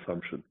price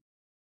assumption.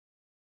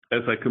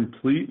 As I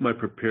complete my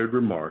prepared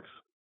remarks,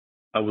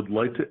 I would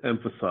like to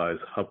emphasize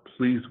how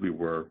pleased we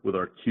were with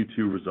our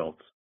Q2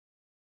 results.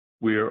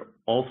 We are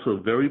also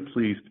very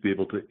pleased to be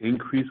able to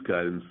increase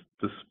guidance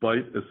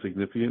despite a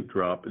significant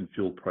drop in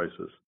fuel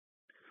prices.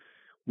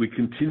 We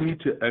continue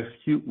to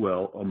execute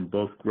well on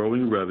both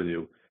growing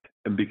revenue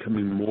and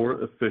becoming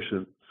more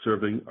efficient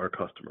serving our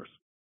customers.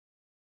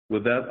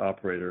 With that,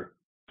 operator,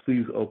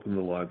 please open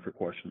the line for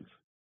questions.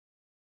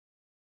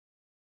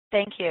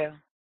 Thank you.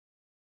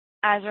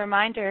 As a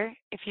reminder,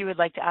 if you would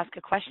like to ask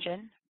a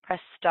question, press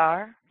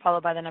star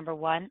followed by the number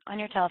 1 on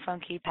your telephone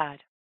keypad.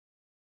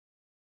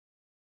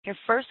 Your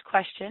first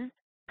question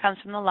comes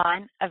from the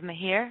line of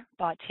Mihir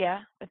Bhatia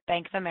with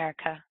Bank of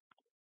America.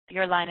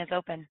 Your line is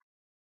open.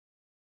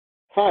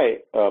 Hi,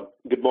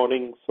 good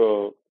morning,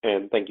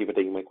 and thank you for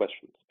taking my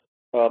questions.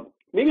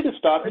 Maybe to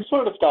start, I just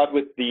wanted to start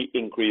with the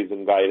increase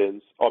in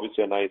guidance.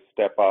 Obviously, a nice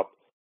step up,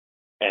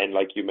 and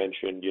like you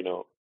mentioned,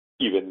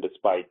 even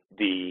despite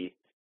the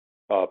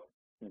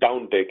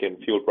downtick in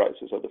fuel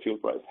prices or the fuel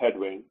price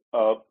headwind.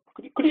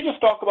 Could you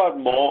just talk about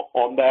more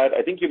on that?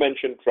 I think you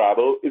mentioned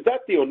travel. Is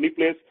that the only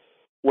place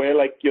where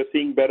you're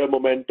seeing better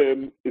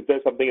momentum? Is there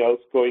something else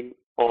going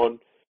on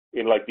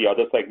in the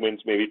other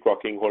segments, maybe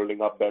trucking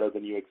holding up better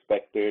than you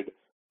expected?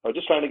 I'm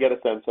just trying to get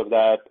a sense of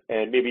that,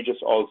 and maybe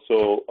just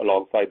also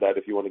alongside that,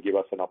 if you want to give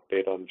us an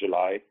update on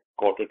July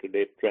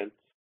quarter-to-date trends.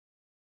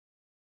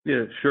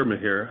 Yeah, sure,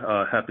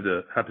 Mihir. Happy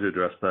to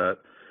address that.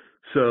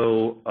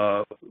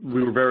 So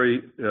we were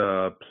very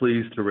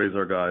pleased to raise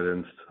our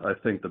guidance. I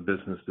think the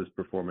business is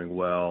performing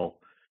well,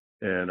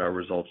 and our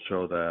results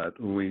show that.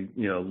 When we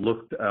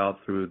looked out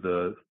through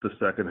the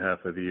second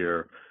half of the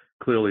year,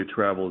 clearly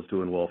travel is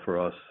doing well for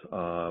us.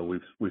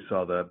 We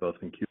saw that both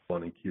in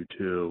Q1 and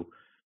Q2,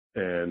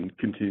 and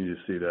continue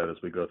to see that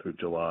as we go through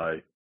July.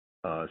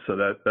 So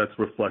that's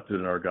reflected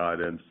in our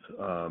guidance.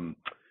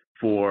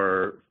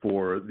 For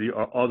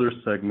the other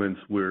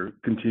segments, we're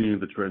continuing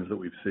the trends that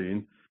we've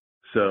seen.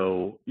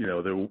 So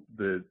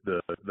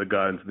the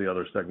guidance in the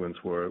other segments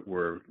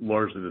were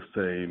largely the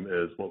same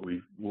as what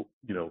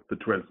the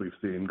trends we've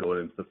seen going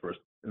into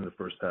the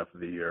first half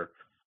of the year.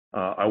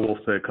 I will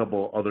say a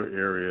couple other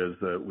areas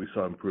that we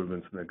saw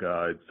improvements in the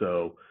guide.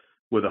 So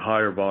with the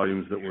higher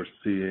volumes that we're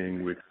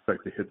seeing, we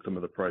expect to hit some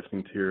of the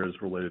pricing tiers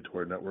related to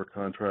our network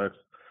contracts.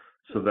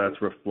 So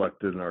that's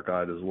reflected in our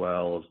guide as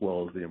well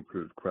as the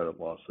improved credit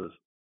losses.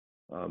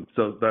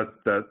 So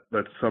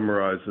that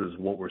summarizes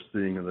what we're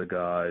seeing in the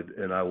guide.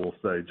 And I will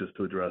say, just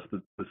to address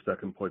the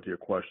second point to your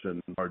question,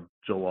 our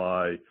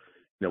July,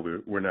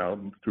 we're now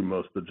through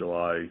most of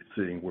July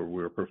seeing where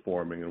we're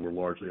performing, and we're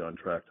largely on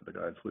track to the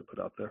guidance we put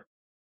out there.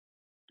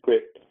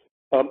 Great.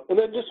 And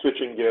then just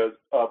switching gears,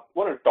 I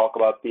wanted to talk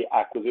about the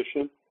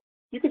acquisition.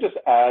 You could just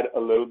add a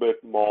little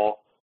bit more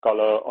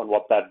color on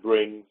what that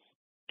brings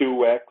to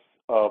WEX.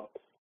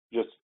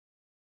 Just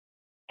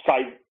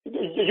size.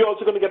 You're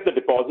also going to get the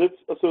deposits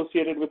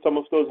associated with some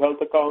of those health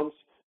accounts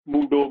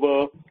moved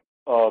over.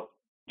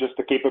 Just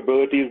the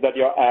capabilities that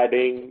you're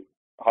adding.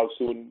 How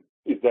soon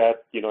is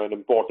that an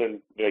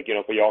important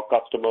for your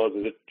customers?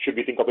 Should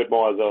we think of it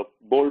more as a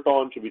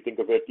bolt-on? Should we think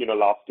of it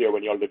last year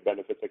when y'all did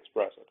Benefits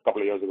Express, a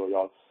couple of years ago,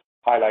 y'all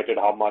highlighted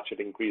how much it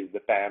increased the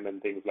TAM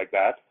and things like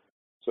that.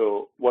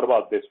 So what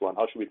about this one?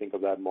 How should we think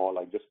of that more?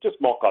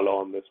 Just more color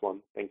on this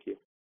one. Thank you.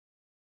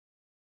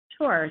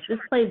 Sure. This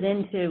plays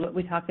into what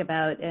we talked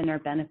about in our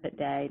benefit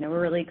day.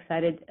 We're really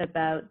excited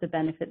about the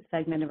benefit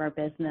segment of our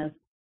business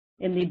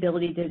and the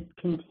ability to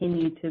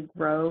continue to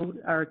grow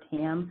our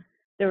TAM.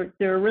 There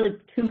are really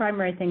two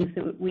primary things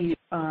that we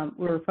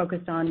were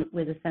focused on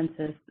with the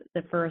census.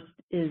 The first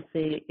is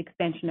the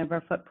expansion of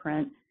our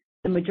footprint.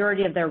 The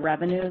majority of their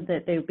revenue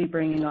that they would be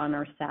bringing on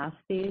are SaaS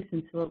fees,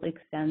 and so we'll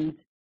extend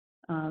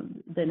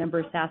the number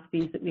of SaaS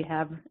fees that we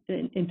have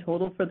in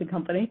total for the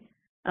company.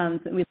 So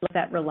we look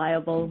at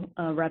reliable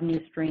revenue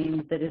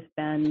stream that has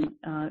been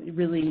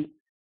really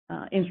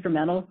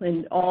instrumental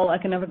in all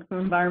economic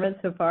environments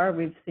so far.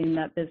 We've seen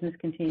that business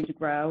continue to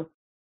grow.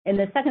 And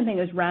the second thing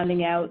is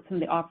rounding out some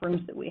of the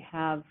offerings that we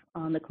have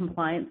on the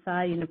compliance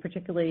side,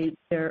 particularly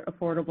their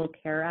Affordable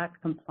Care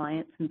Act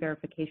compliance and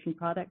verification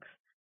products.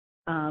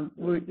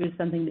 Is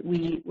something that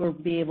we will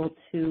be able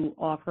to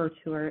offer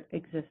to our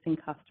existing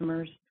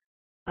customers.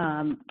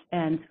 And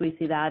so we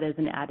see that as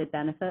an added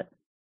benefit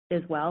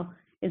as well.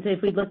 And so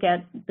if we look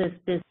at this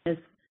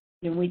business,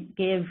 we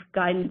gave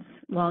guidance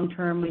long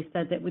term. We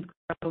said that we'd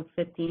grow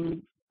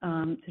 15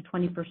 to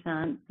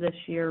 20% this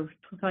year,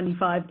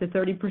 25 to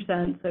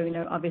 30%.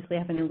 So, obviously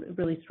having a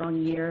really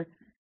strong year,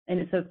 and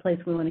it's a place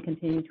we want to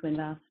continue to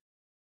invest.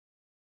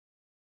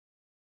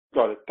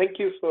 Got it. Thank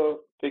you for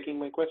taking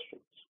my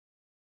questions.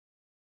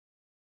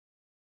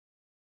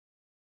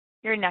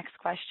 Your next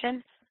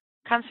question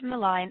comes from the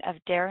line of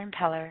Darrin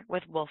Peller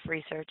with Wolfe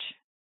Research.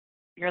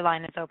 Your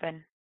line is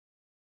open.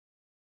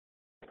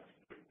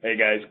 Hey,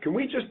 guys. Can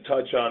we just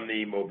touch on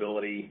the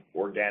mobility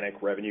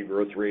organic revenue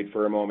growth rate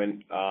for a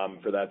moment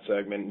for that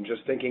segment? And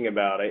just thinking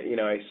about it,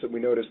 we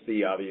noticed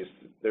the obvious,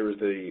 there was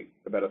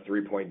about a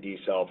 3-point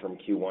decel from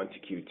Q1 to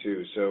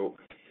Q2. So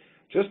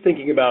just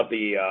thinking about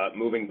the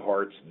moving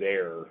parts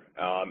there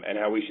and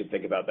how we should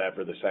think about that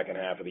for the second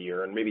half of the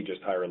year, and maybe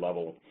just higher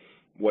level,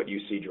 what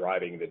you see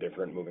driving the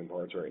different moving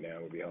parts right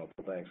now would be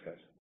helpful. Thanks, guys.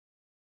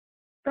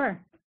 Sure.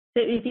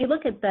 So if you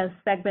look at the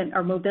segment,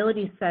 our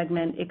mobility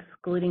segment,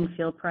 excluding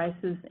fuel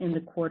prices in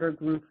the quarter,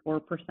 grew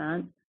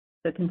 4%.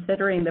 So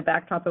considering the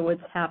backdrop of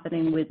what's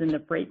happening within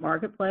the freight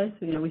marketplace,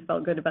 we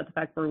felt good about the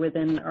fact we're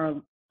within our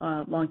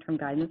long-term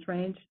guidance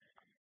range.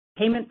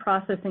 Payment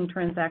processing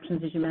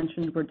transactions, as you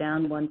mentioned, were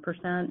down 1%.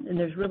 And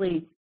there's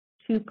really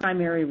two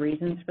primary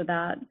reasons for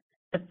that.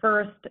 The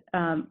first,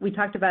 we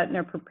talked about in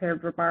our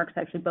prepared remarks,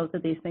 actually both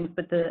of these things,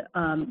 but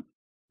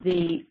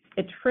the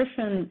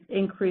attrition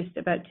increased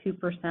about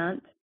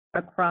 2%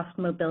 across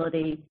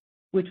mobility,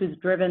 which was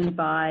driven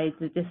by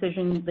the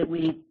decision that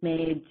we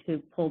made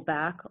to pull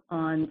back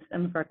on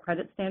some of our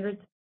credit standards.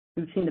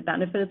 We've seen the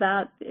benefit of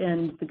that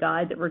in the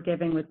guide that we're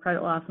giving with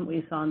credit loss and what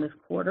we saw in this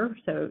quarter.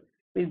 So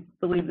we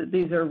believe that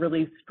these are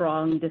really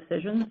strong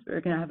decisions. We're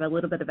going to have a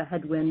little bit of a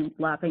headwind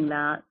lapping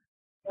that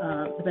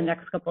for the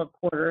next couple of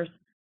quarters.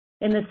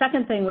 And the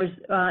second thing was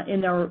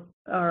in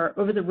our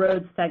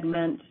over-the-road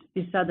segment,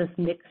 you saw this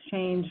mix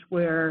change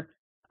where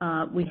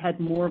we had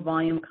more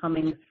volume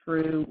coming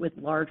through with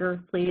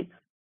larger fleets.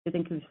 I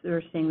think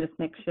we're seeing this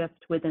mix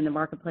shift within the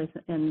marketplace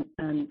and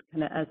kind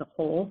of as a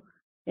whole.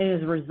 And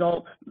as a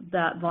result,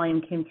 that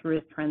volume came through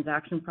as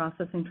transaction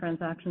processing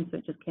transactions, so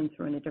it just came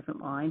through in a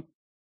different line.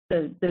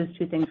 So those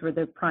two things were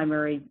the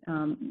primary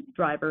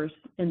drivers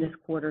in this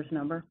quarter's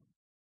number.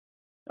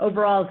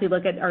 Overall, if you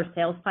look at our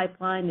sales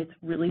pipeline, it's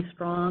really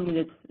strong,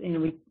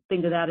 and we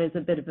think of that as a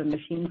bit of a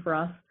machine for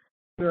us.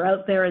 We're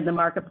out there in the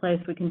marketplace.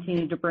 We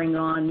continue to bring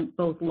on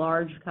both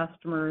large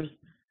customers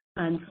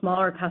and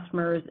smaller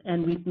customers,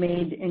 and we've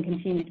made and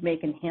continue to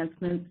make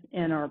enhancements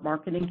in our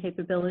marketing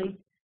capability,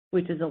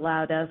 which has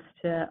allowed us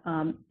to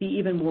be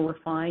even more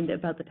refined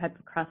about the type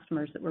of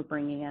customers that we're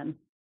bringing in.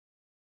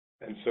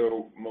 And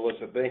so,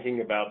 Melissa,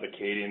 thinking about the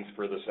cadence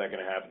for the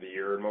second half of the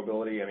year in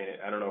mobility,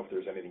 I don't know if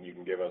there's anything you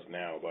can give us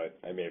now, but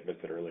I may have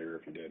missed it earlier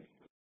if you did.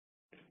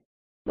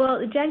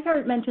 Well,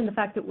 Jagtar mentioned the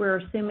fact that we're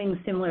assuming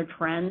similar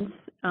trends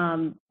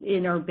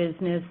in our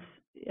business,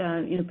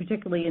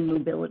 particularly in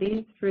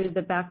mobility through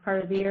the back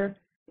part of the year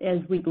as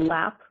we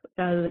lap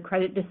the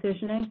credit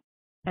decisioning.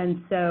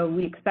 And so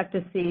we expect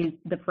to see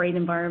the freight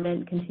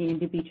environment continue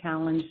to be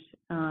challenged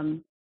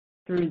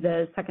through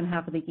the second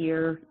half of the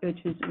year, which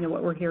is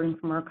what we're hearing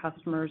from our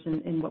customers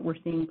and what we're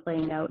seeing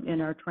playing out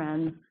in our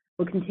trends.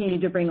 We'll continue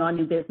to bring on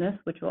new business,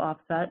 which will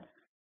offset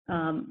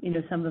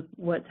some of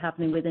what's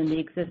happening within the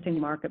existing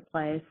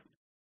marketplace.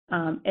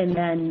 And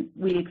then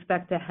we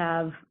expect to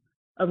have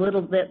a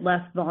little bit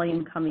less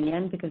volume coming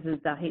in because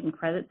of the heightened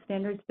credit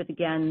standards. But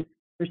again,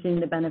 we're seeing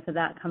the benefit of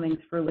that coming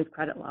through with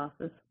credit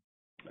losses.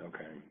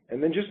 Okay.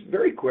 And then just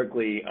very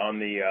quickly on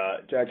the,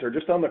 Jagtar,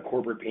 just on the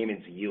corporate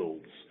payments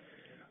yields,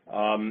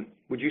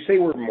 would you say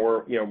we're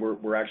more,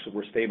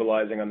 we're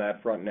stabilizing on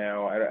that front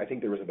now? I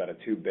think there was about a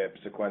 2 bip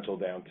sequential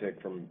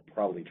downtick from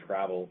probably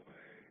travel.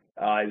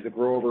 Is the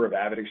grow-over of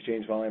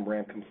AvidXchange volume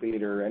ramp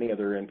complete, or any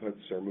other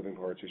inputs or moving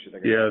parts we should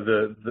think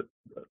about?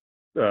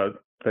 Yeah,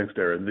 thanks,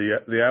 Darrin.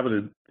 The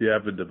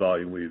Avid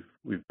volume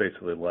we've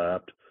basically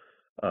lapped,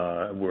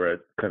 and we're at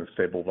kind of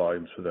stable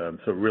volumes for them.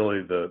 So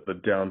really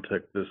the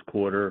downtick this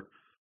quarter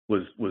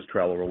was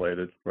travel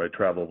related, right?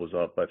 Travel was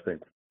up, I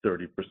think,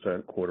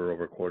 30% quarter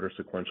over quarter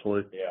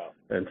sequentially. Yeah.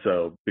 And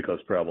so because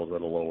travel's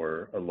at a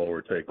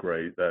lower take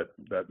rate, that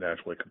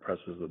naturally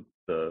compresses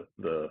the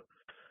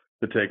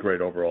take rate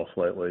overall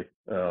slightly.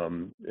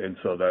 And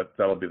so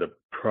that'll be the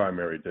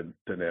primary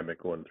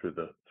dynamic going through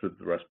the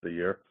rest of the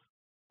year,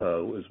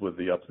 is with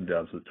the ups and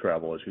downs with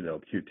travel. As you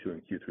know, Q2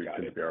 and Q3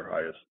 tend to be our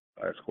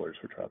highest quarters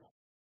for travel.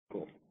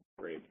 Cool.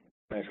 Great.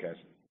 Thanks, guys.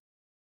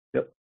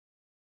 Yep.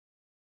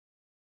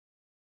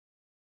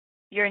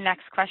 Your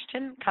next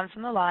question comes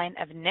from the line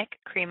of Nik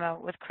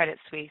Cremo with Credit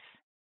Suisse.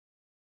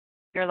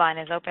 Your line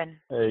is open.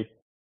 Hey,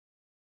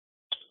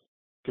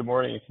 good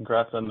morning, and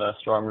congrats on the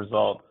strong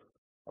results.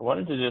 I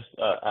wanted to just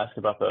ask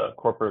about the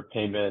corporate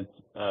payments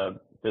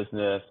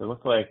business. It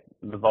looks like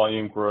the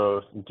volume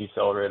growth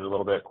decelerated a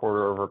little bit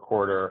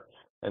quarter-over-quarter.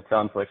 It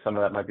sounds like some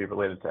of that might be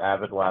related to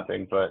Avid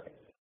lapping, but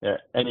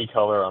any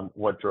color on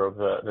what drove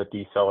the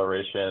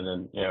deceleration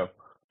and,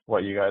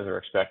 what you guys are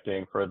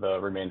expecting for the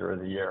remainder of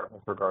the year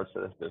with regards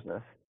to this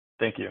business?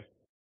 Thank you.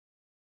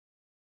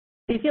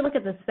 If you look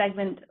at the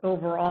segment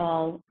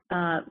overall,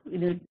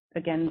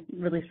 again,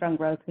 really strong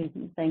growth.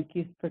 Thank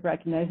you for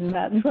recognizing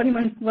that.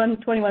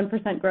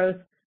 21% growth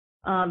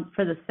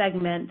for the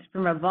segment.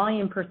 From a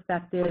volume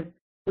perspective,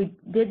 we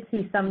did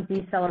see some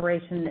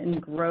deceleration in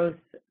growth,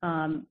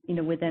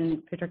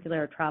 within particularly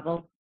our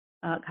travel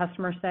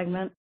customer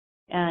segment.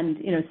 And,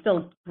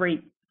 still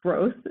great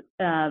growth,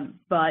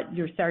 but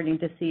you're starting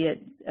to see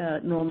it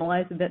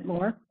normalize a bit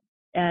more.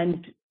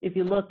 And if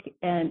you look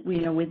at,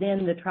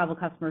 within the travel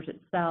customers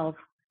itself,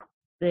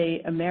 the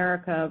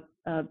America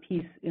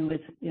piece, it was,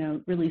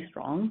 really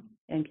strong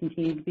and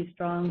continued to be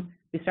strong.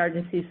 We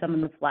started to see some of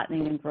the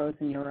flattening in growth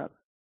in Europe.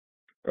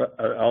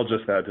 I'll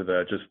just add to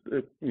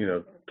that,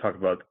 talk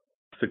about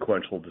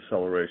sequential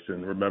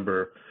deceleration.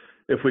 Remember,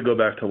 if we go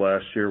back to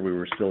last year, we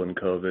were still in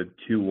COVID.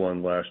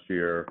 Q1 last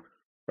year,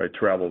 right,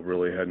 travel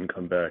really hadn't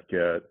come back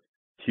yet.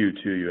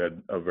 Q2, you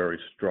had a very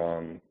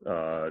strong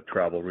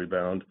travel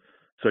rebound.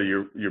 So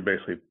you're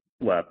basically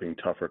lapping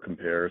tougher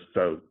compares.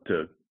 So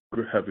to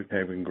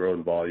having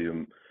grown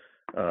volume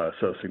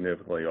so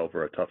significantly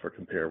over a tougher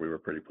compare, we were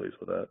pretty pleased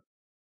with that.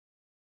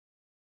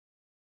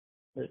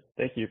 Great.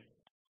 Thank you.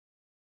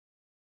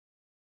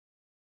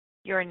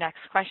 Your next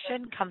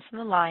question comes from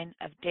the line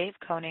of Dave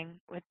Koning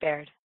with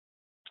Baird.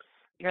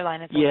 Your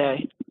line is open. Yeah.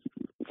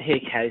 Hey,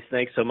 guys.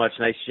 Thanks so much.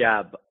 Nice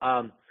job.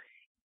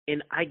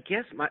 And I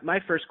guess my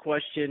first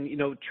question,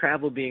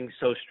 travel being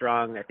so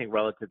strong, I think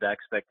relative to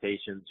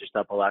expectations, just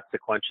up a lot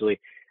sequentially,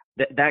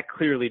 that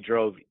clearly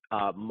drove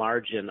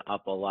margin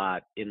up a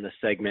lot in the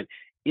segment.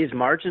 Is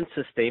margin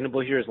sustainable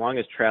here? As long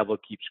as travel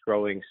keeps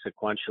growing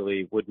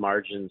sequentially, would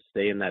margins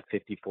stay in that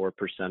 54%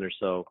 or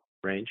so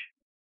range?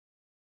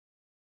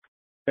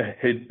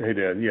 Hey,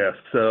 Dan. Yes.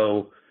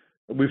 So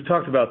we've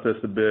talked about this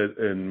a bit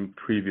in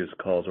previous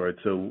calls, right?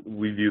 So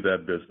we view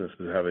that business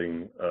as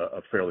having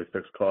a fairly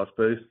fixed cost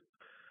base.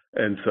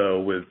 And so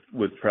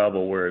with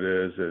travel where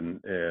it is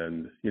and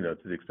to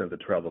the extent that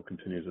travel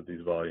continues at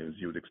these volumes,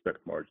 you would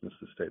expect margins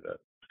to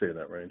stay in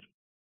that range.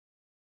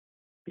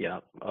 Yeah.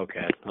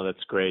 Okay. Well,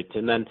 that's great.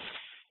 And then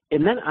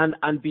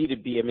on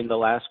B2B, I mean, the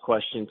last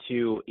question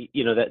too,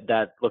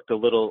 that looked a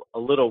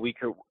little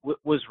weaker.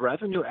 Was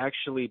revenue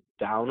actually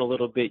down a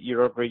little bit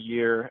year over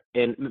year?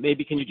 And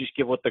maybe can you just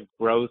give what the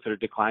growth or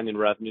decline in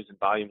revenues and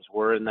volumes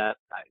were in that?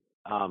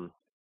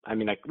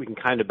 We can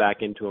kind of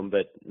back into them,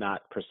 but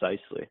not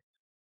precisely.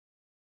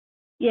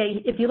 Yeah,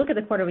 if you look at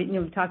the quarter,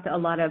 we've talked a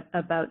lot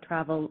about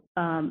travel.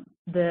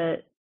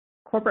 The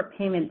corporate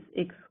payments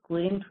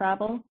excluding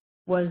travel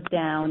was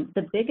down.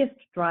 The biggest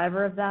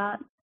driver of that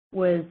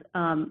was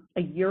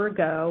a year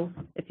ago,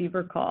 if you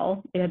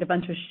recall, we had a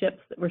bunch of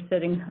ships that were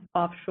sitting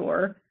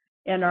offshore,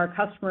 and our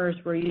customers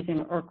were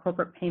using our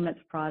corporate payments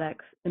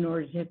products in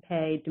order to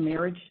pay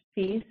demurrage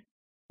fees.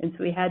 And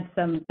so we had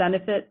some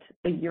benefit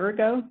a year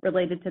ago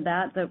related to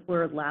that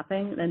we're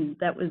lapping, and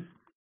it was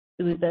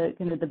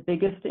the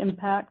biggest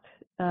impact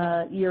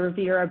year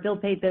over year. Our bill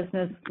pay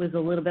business was a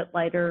little bit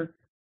lighter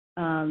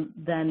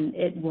than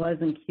it was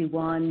in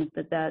Q1,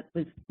 but that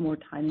was more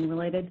timing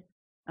related.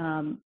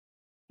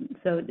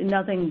 So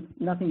nothing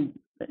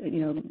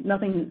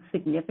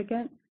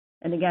significant.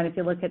 And again, if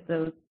you look at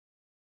when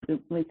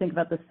we think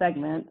about the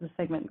segment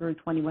grew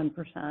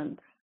 21%.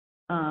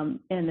 In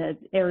the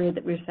area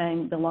that we're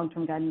saying the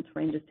long-term guidance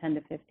range is 10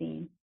 to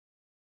 15.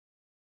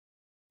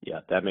 Yeah,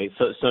 that makes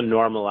so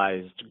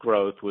normalized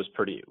growth was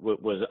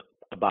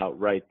about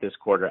right this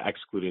quarter,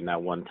 excluding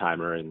that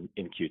one-timer in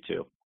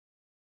Q2.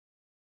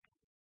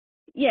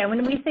 Yeah,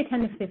 when we say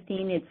 10 to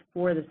 15, it's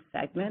for the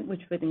segment,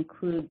 which would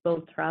include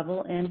both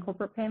travel and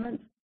corporate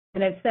payments.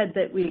 And I've said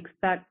that we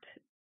expect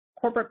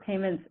corporate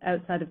payments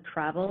outside of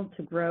travel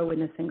to grow in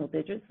the single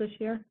digits this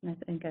year. And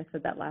I think I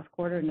said that last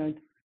quarter, and I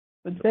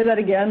would say that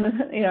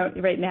again.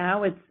 Right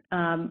now it's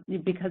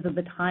because of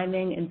the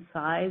timing and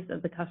size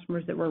of the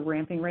customers that we're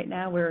ramping right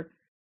now. We're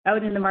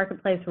out in the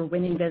marketplace, we're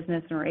winning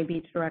business in our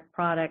ABH Direct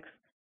products.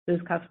 Those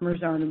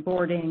customers are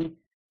onboarding.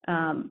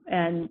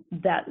 And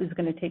that is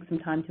going to take some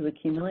time to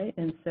accumulate.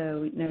 And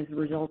so, as a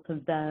result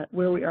of that,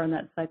 where we are in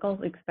that cycle,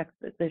 we expect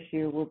that this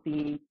year will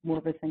be more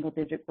of a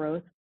single-digit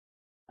growth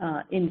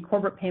in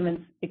corporate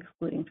payments,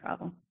 excluding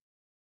travel.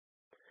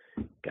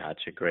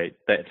 Gotcha. Great.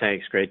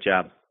 Thanks. Great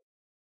job.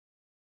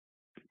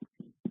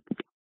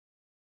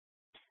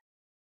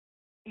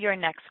 Your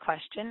next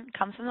question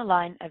comes from the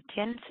line of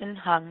Tien-Tsin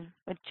Huang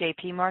with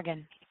JP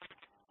Morgan.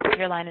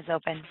 Your line is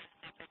open.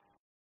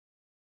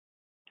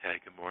 Hey,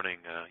 good morning.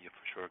 Yeah,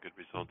 for sure, good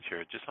results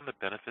here. Just on the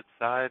benefits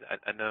side,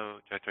 I know,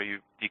 Director,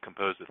 you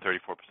decomposed the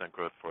 34%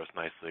 growth for us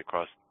nicely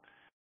across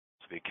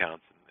the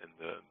accounts and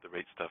the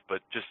rate stuff,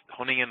 but just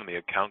honing in on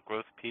the account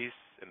growth piece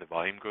and the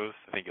volume growth,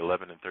 I think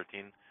 11 and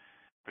 13%.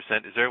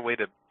 Is there a way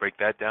to break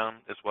that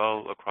down as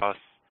well across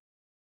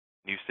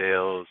new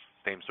sales,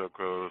 same-store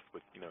growth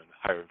with,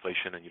 higher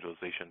inflation and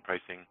utilization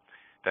pricing,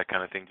 that kind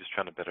of thing? Just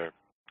trying to better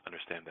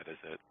understand that as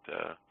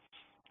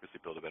we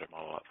build a better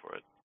model out for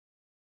it.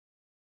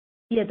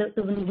 Yeah,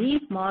 so when we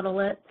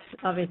model it,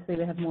 obviously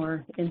we have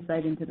more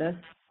insight into this,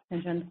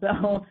 and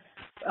so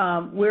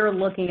we're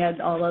looking at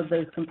all of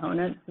those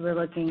components. We're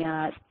looking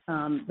at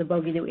the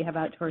bogey that we have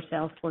out to our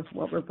sales force,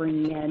 what we're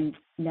bringing in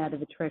net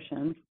of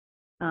attrition.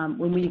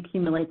 When we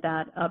accumulate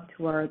that up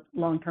to our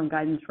long-term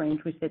guidance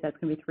range, we say that's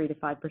going to be 3 to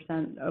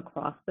 5%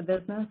 across the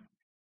business.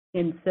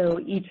 And so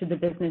each of the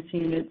business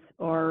units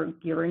are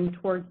gearing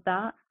towards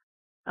that.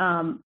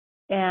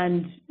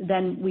 And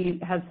then we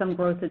have some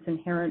growth that's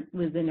inherent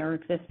within our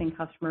existing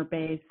customer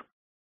base,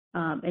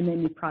 and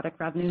then new product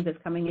revenue that's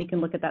coming. You can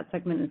look at that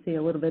segment and see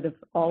a little bit of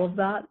all of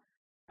that.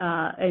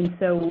 And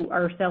so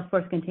our sales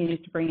force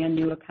continues to bring in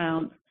new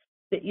accounts.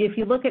 If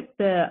you look at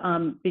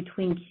the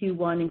between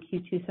Q1 and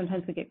Q2,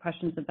 sometimes we get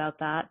questions about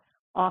that.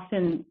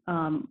 Often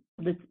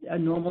it's a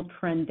normal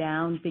trend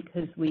down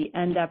because we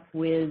end up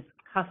with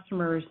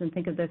customers, and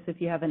think of this, if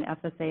you have an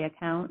FSA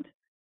account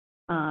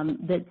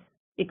that's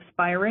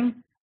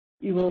expiring,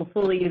 you will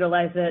fully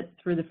utilize it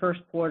through the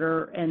first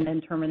quarter and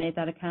then terminate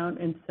that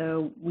account. And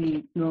so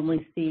we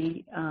normally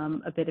see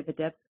a bit of a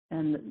dip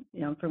and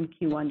from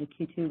Q1 to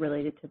Q2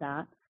 related to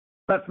that.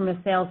 But from a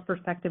sales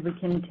perspective, we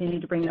continue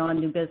to bring on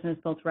new business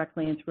both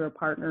directly and through our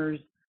partners.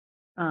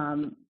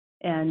 And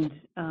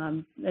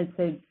I'd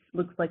say it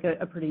looks like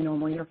a pretty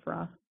normal year for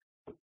us.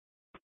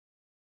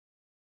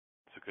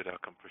 It's a good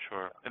outcome for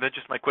sure. And then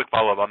just my quick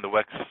follow-up on the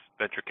WEX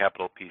venture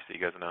capital piece that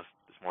you guys announced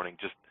this morning.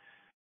 Just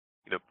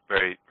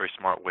very, very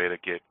smart way to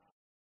get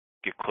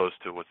close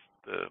to what's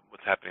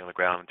happening on the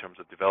ground in terms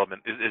of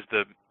development. Is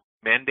the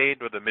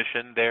mandate or the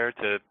mission there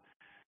to,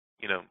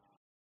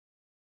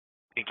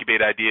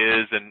 incubate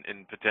ideas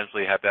and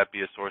potentially have that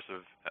be a source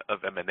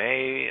of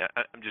M&A?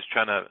 I'm just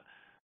trying to,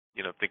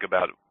 think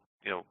about,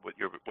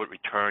 what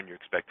return you're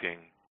expecting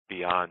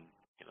beyond,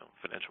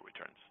 financial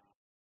returns.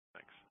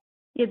 Thanks.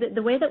 Yeah,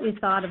 the way that we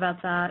thought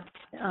about that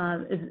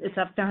is it's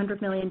up to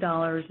 $100 million.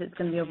 It's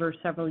going to be over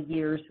several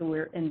years. So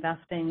we're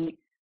investing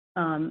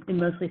in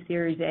mostly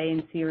Series A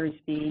and Series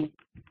B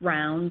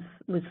rounds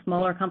with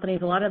smaller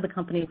companies. A lot of the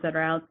companies that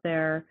are out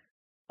there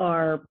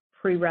are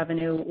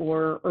pre-revenue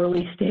or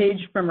early stage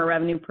from a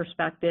revenue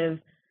perspective.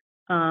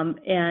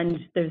 And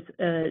there's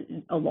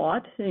a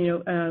lot,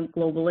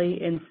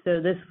 globally. And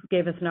so this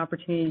gave us an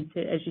opportunity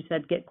to, as you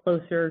said, get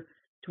closer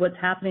to what's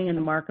happening in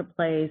the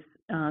marketplace,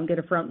 get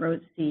a front row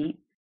seat,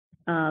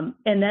 and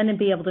then to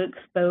be able to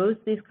expose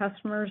these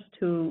customers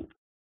to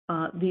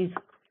these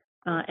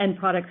end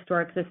products to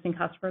our existing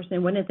customers.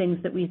 And one of the things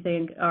that we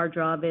think our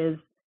job is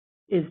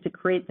to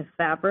create the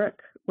fabric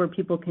where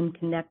people can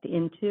connect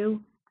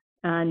into.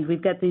 And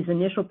we've got these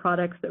initial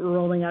products that we're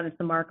rolling out into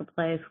the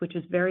marketplace, which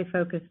is very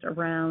focused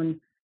around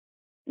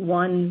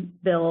one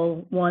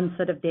bill, one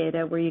set of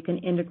data where you can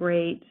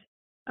integrate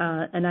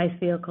an ICE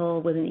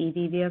vehicle with an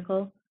EV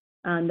vehicle.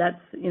 And that's,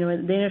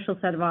 the initial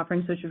set of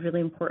offerings, which is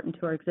really important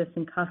to our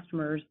existing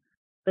customers.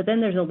 But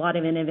then there's a lot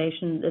of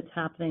innovation that's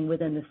happening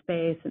within the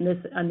space, and this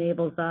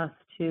enables us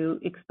to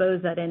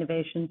expose that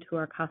innovation to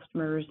our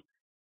customers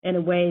in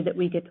a way that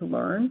we get to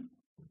learn.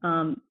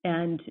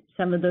 And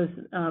some of those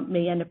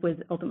may end up with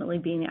ultimately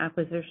being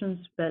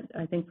acquisitions, but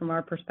I think from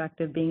our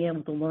perspective, being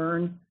able to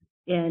learn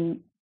and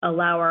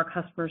allow our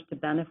customers to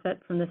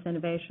benefit from this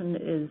innovation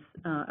is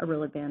a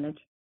real advantage.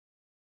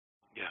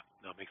 Yeah,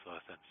 no, it makes a lot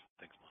of sense.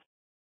 Thanks, Melissa.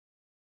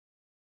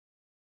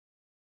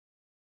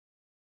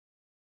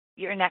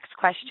 Your next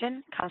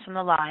question comes from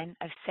the line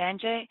of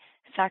Sanjay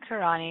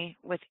Sakhrani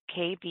with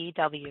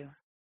KBW.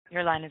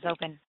 Your line is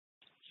open.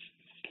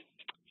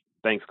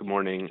 Thanks. Good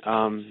morning.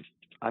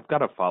 I've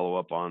got a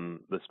follow-up on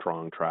the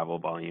strong travel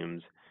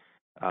volumes.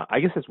 I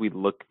guess as we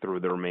look through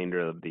the remainder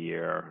of the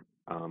year,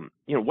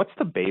 what's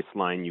the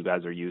baseline you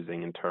guys are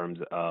using in terms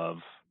of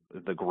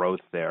the growth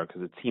there?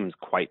 Because it seems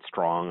quite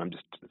strong. I'm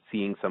just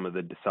seeing some of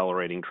the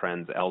decelerating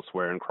trends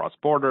elsewhere in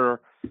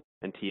cross-border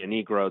and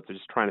T&E growth. So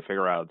just trying to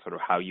figure out sort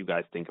of how you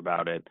guys think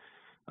about it,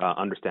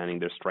 understanding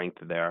their strength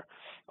there.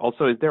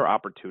 Also, is there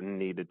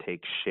opportunity to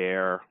take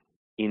share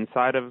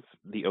inside of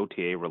the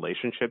OTA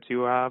relationships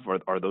you have, or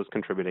are those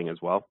contributing as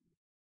well?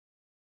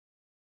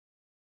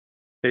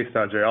 Hey,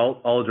 Sanjay,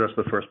 I'll address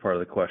the first part of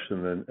the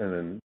question and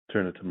then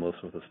turn it to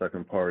Melissa with the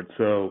second part.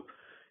 So,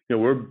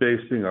 we're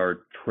basing our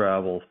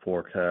travel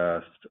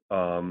forecast,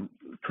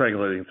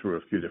 triangulating through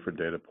a few different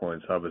data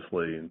points,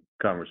 obviously in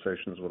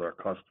conversations with our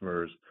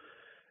customers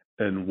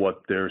and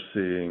what they're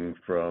seeing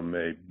from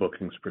a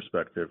bookings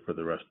perspective for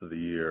the rest of the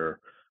year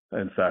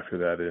and factor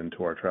that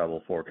into our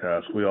travel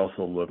forecast. We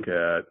also look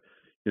at,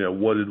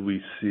 what did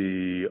we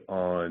see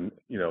on,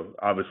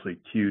 obviously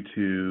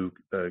Q2,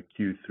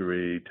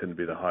 Q3 tend to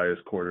be the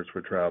highest quarters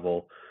for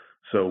travel.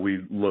 So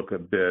we look a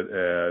bit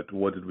at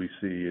what did we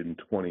see in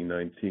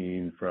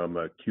 2019 from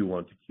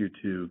Q1 to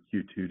Q2,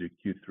 Q2 to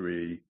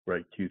Q3,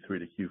 right, Q3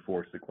 to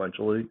Q4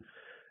 sequentially,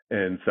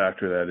 and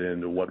factor that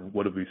into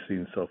what have we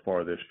seen so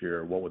far this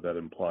year? What would that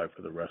imply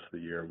for the rest of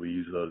the year? We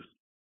use those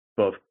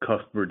both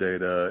customer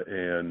data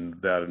and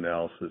that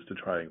analysis to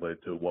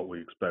triangulate to what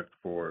we expect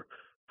for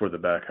the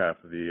back half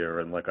of the year.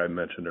 And like I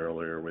mentioned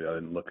earlier, we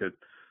look at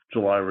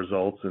July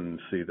results and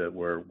see that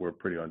we're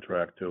pretty on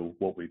track to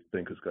what we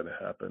think is going to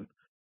happen.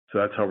 So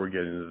that's how we're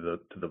getting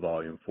to the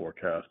volume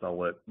forecast. I'll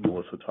let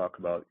Melissa talk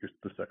about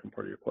the second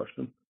part of your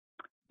question.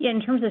 Yeah,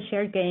 in terms of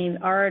share gain,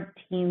 our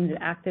teams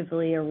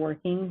actively are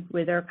working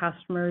with our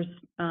customers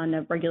on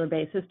a regular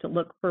basis to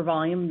look for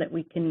volume that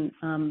we can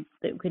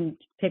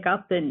pick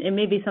up, and it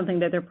may be something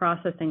that they're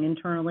processing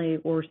internally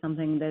or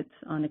something that's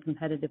on a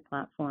competitive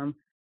platform.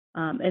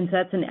 And so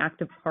that's an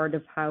active part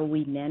of how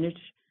we manage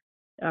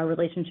our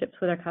relationships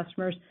with our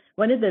customers.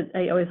 I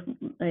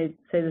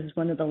say this is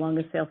one of the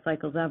longest sales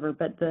cycles ever,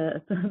 but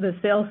the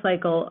sales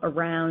cycle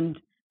around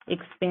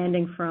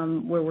expanding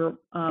from where we're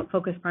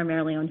focused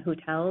primarily on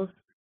hotels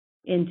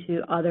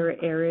into other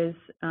areas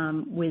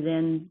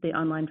within the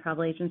online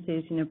travel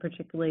agencies,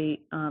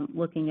 particularly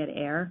looking at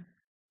air,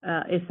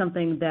 is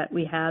something that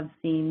we have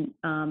seen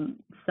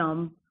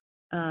some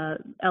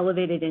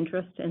elevated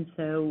interest, and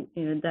so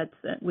that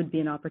would be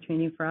an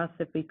opportunity for us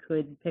if we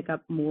could pick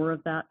up more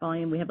of that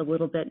volume. We have a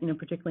little bit,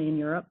 particularly in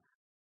Europe,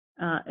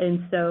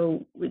 and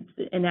so it's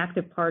an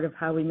active part of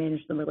how we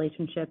manage the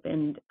relationship.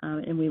 And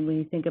when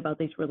we think about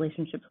these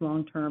relationships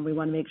long term, we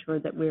want to make sure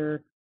that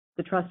we're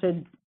the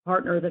trusted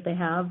partner that they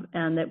have,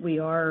 and that we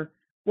are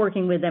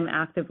working with them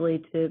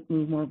actively to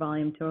move more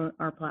volume to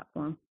our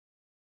platform.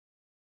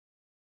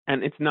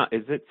 And is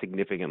it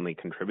significantly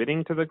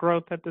contributing to the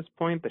growth at this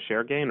point, the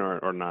share gain,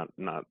 or not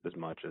as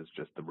much as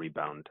just the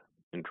rebound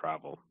in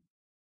travel?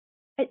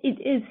 It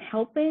is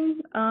helping,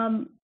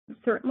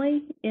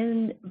 certainly.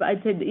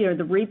 I'd say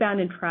the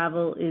rebound in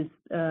travel is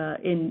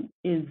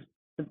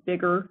the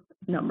bigger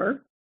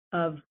number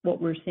of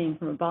what we're seeing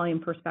from a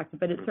volume perspective,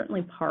 but it's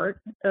certainly part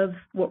of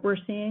what we're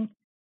seeing.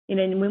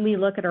 And when we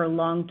look at our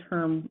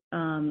long-term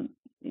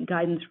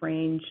guidance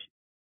range,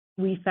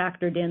 we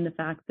factored in the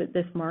fact that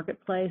this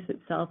marketplace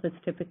itself is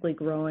typically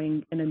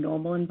growing in a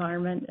normal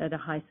environment at a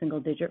high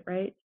single-digit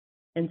rate.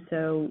 And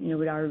so,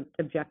 what our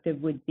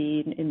objective would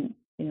be, and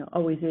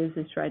always is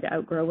try to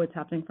outgrow what's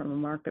happening from a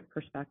market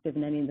perspective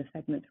in any of the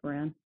segments we're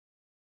in.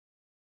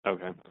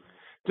 Okay.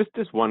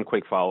 Just one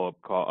quick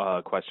follow-up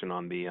question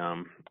on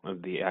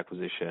the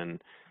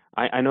acquisition.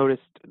 I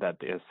noticed that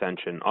the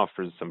Ascension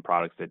offers some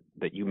products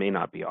that you may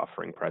not be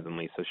offering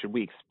presently. So should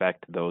we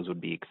expect those would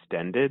be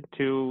extended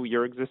to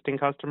your existing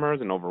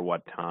customers, and over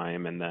what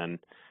time? And then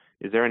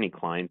is there any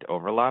client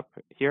overlap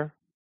here?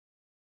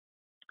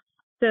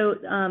 So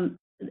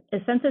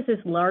Ascensus is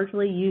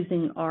largely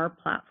using our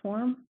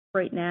platform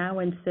right now,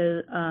 and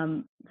so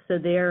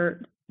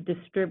they're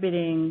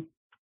distributing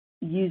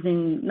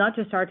using not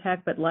just our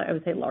tech, but I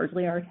would say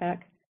largely our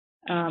tech.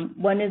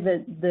 One of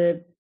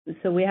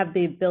so we have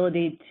the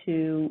ability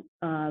to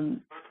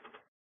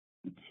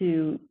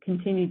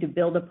continue to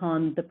build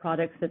upon the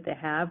products that they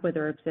have with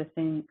their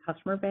existing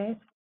customer base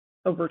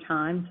over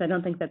time. So I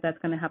don't think that that's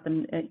going to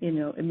happen,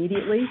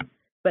 immediately.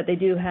 But they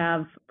do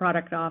have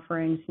product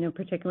offerings,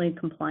 particularly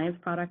compliance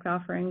product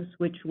offerings,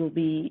 which will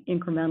be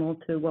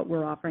incremental to what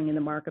we're offering in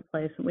the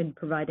marketplace and would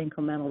provide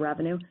incremental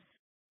revenue.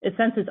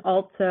 Ascensus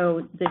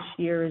also this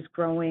year is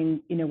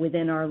growing,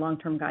 within our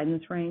long-term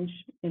guidance range,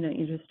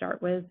 to start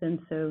with, and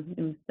so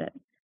it was that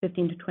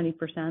 15 to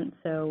 20%.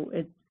 So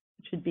it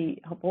should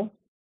be helpful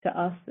to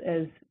us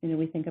as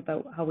we think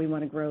about how we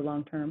want to grow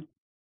long term.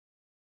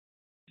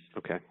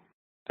 Okay,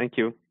 thank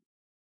you.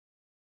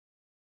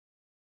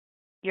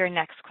 Your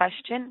next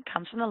question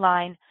comes from the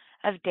line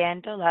of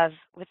Dan Dolev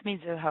with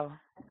Mizuho.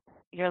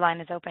 Your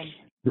line is open.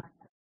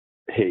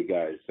 Hey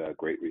guys,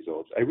 great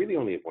results. I really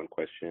only have one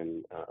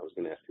question. I was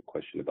going to ask a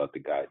question about the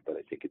guide, but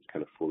I think it's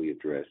kind of fully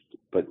addressed.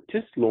 But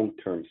just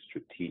long-term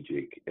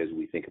strategic, as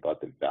we think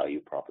about the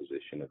value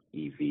proposition of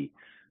EV,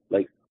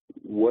 like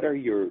what are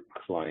your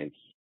clients?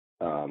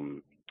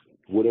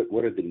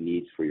 What are the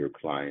needs for your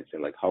clients,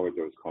 and like how are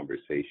those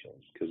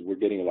conversations? Because we're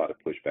getting a lot of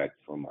pushback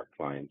from our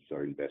clients,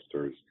 our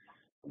investors,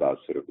 about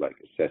sort of like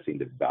assessing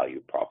the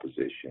value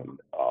proposition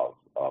of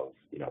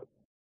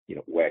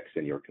WEX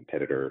and your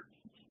competitor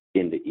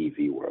in the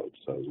EV world.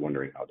 So I was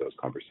wondering how those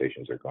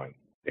conversations are going.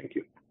 Thank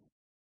you.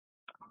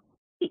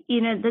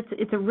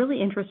 It's a really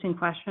interesting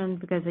question,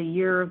 because a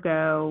year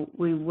ago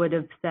we would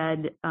have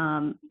said,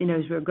 as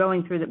we were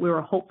going through that, we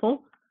were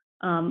hopeful.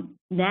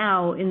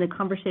 Now, in the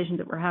conversations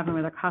that we're having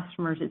with our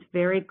customers, it's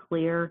very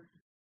clear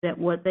that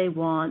what they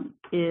want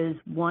is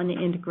one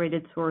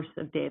integrated source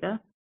of data.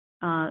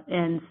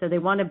 And so they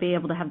want to be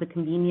able to have the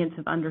convenience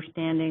of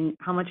understanding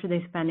how much are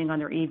they spending on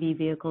their EV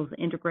vehicles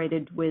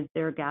integrated with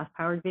their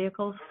gas-powered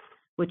vehicles,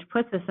 which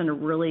puts us in a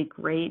really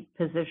great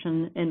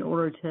position in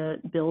order to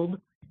build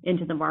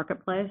into the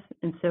marketplace.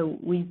 And so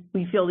we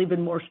feel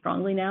even more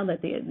strongly now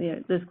that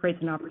this creates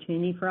an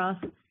opportunity for us.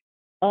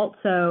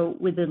 Also,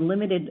 with the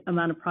limited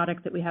amount of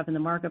product that we have in the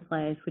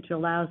marketplace, which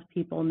allows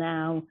people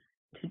now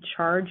to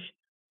charge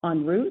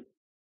en route,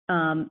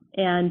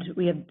 and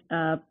we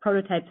have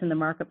prototypes in the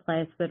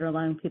marketplace that are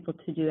allowing people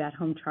to do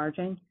at-home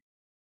charging.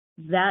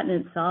 That in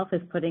itself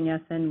is putting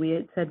us in. We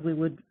had said we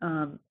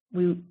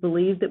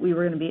believed that we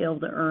were going to be able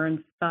to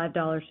earn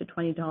 $5 to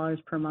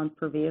 $20 per month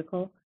per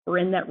vehicle. We're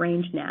in that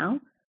range now,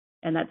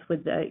 and that's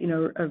with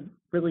a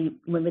really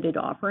limited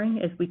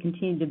offering. As we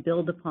continue to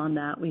build upon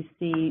that, we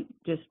see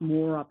just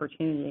more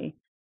opportunity.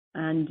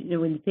 And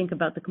when you think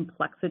about the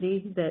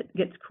complexity that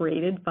gets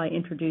created by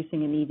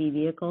introducing an EV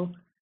vehicle,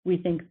 we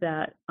think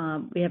that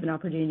we have an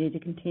opportunity to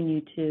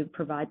continue to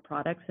provide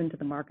products into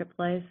the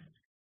marketplace.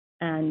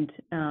 And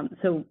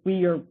so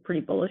we are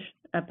pretty bullish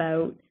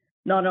about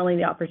not only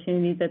the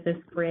opportunity that this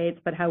creates,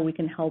 but how we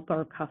can help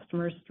our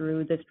customers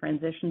through this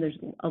transition. There's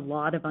a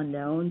lot of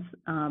unknowns.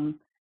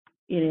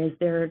 As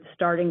they're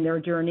starting their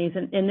journeys,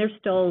 and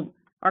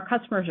our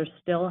customers are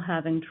still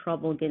having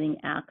trouble getting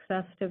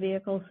access to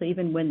vehicles. So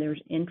even when there's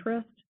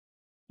interest,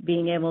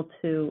 being able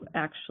to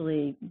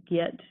actually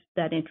get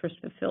that interest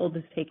fulfilled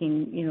is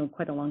taking,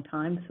 quite a long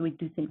time. So we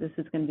do think this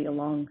is going to be a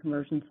long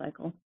conversion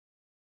cycle.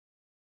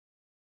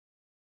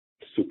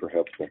 Super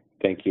helpful.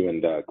 Thank you,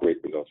 and great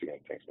results again.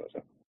 Thanks,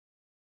 Melissa.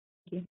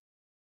 Thank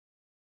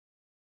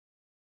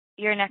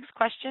you. Your next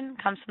question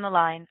comes from the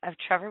line of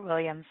Trevor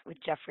Williams with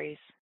Jefferies.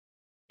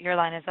 Your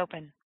line is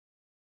open.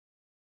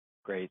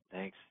 Great,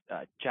 thanks.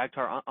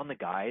 Jagtar, on the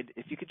guide,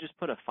 if you could just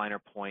put a finer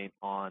point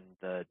on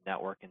the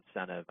network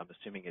incentive, I'm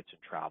assuming it's in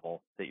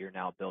travel, that you're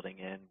now building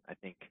in. I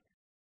think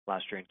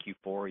last year in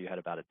Q4 you had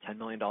about a $10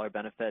 million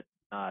benefit.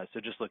 So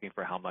just looking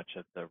for how much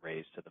of the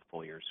raise to the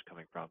full year is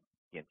coming from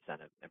the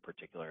incentive in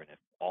particular, and if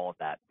all of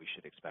that we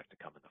should expect to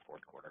come in the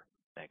fourth quarter.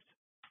 Thanks.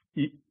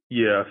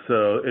 Yeah,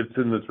 so it's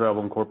in the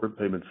travel and corporate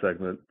payment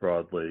segment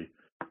broadly.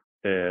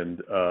 And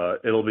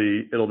it'll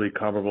be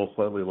comparable,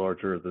 slightly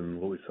larger than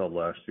what we saw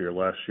last year.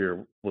 Last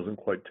year wasn't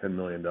quite $10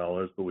 million,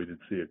 but we did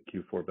see a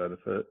Q4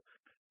 benefit,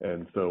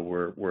 and so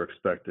we're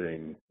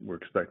expecting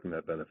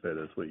that benefit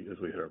as we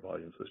hit our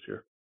volumes this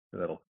year,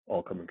 and that'll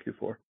all come in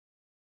Q4.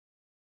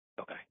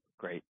 Okay,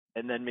 great.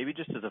 And then maybe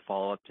just as a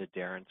follow up to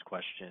Darren's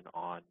question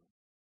on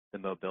the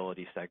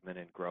mobility segment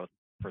and growth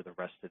for the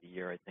rest of the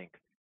year, I think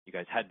you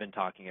guys had been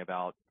talking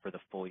about for the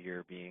full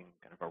year being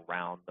kind of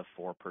around the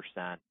 4%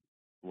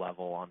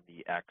 level on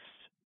the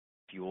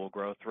ex-fuel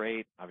growth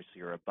rate. Obviously,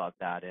 you're above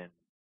that in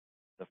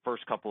the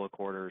first couple of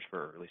quarters,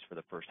 at least for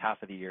the first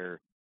half of the year.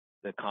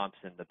 The comps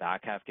in the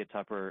back half get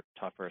tougher,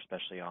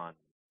 especially on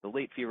the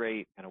late fee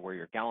rate, kind of where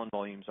your gallon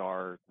volumes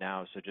are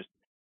now. So just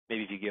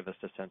maybe if you give us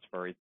a sense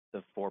for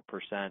the 4%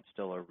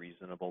 still a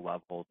reasonable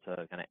level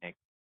to kind of anchor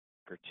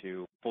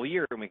to full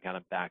year, and we kind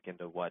of back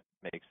into what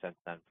makes sense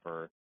then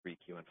for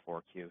 3Q and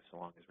 4Q, so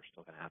long as we're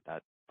still going to have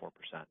that 4%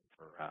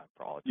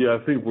 for all of you. Yeah,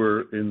 I think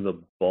we're in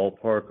the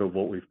ballpark of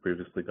what we've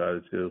previously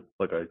guided to.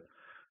 Like I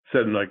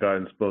said in my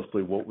guidance,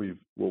 mostly what we've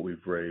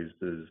raised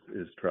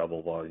is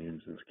travel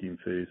volumes and scheme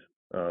fees.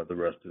 The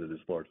rest of it is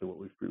largely what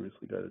we've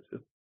previously guided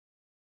to.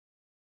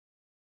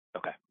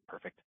 Okay,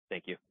 perfect.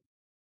 Thank you.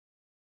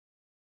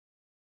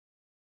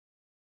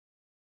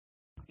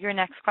 Your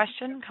next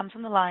question comes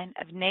from the line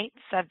of Nate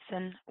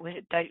Svensson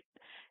with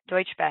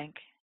Deutsche Bank.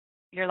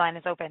 Your line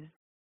is open.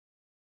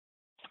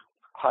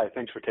 Hi,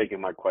 thanks for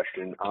taking my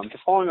question.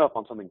 Just following up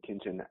on something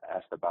Kinton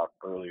asked about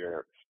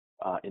earlier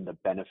in the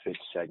benefits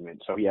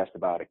segment. So he asked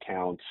about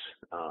accounts,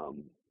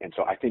 and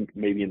so I think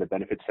maybe in the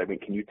benefits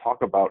segment, can you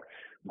talk about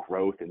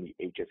growth in the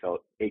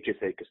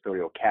HSA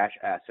custodial cash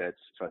assets?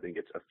 So I think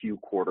it's a few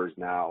quarters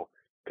now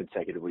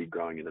consecutively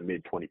growing in the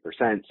mid 20%.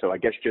 So I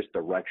guess just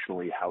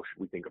directionally, how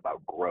should we think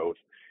about growth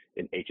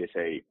in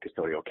HSA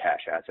custodial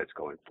cash assets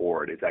going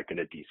forward? Is that going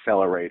to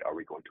decelerate? Are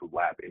we going to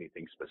lap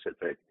anything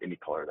specific? Any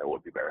color that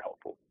would be very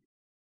helpful.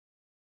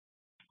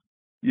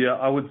 Yeah,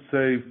 I would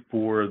say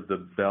for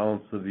the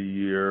balance of the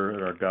year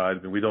in our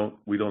guide, we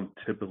don't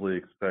typically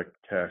expect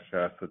cash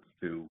assets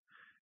to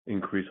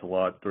increase a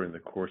lot during the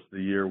course of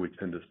the year. We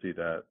tend to see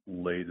that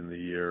late in the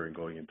year and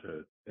going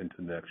into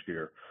next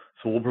year.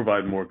 So we'll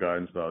provide more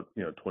guidance about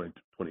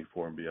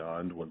 2024 and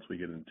beyond once we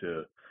get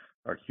into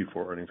our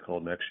Q4 earnings call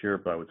next year.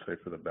 But I would say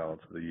for the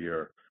balance of the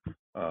year,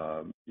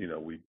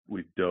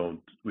 we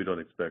don't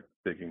expect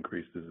big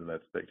increases, and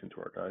that's baked into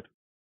our guide.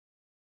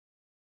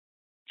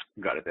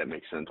 Got it. That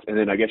makes sense. And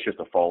then I guess just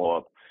a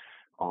follow-up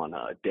on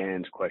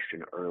Dan's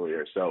question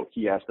earlier. So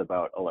he asked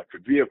about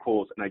electric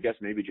vehicles, and I guess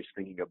maybe just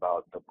thinking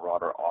about the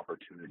broader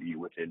opportunity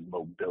within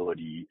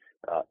mobility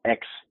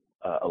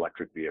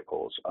electric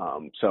vehicles.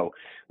 So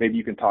maybe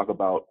you can talk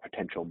about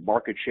potential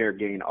market share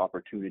gain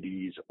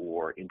opportunities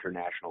or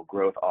international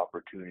growth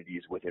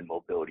opportunities within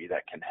mobility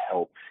that can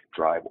help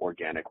drive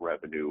organic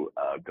revenue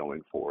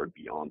going forward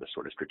beyond the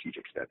sort of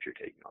strategic steps you're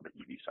taking on the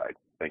EV side.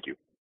 Thank you.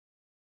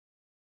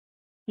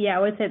 Yeah,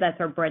 I would say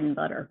that's our bread and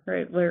butter,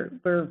 right?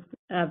 We're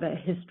have a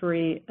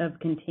history of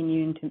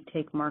continuing to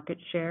take market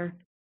share.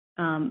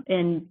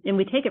 And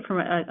we take it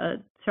from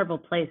several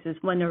places.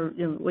 One are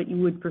what you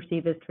would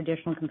perceive as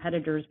traditional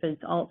competitors, but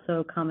it's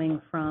also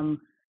coming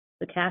from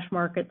the cash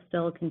market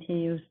still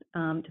continues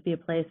to be a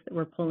place that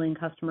we're pulling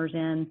customers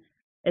in,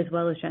 as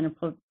well as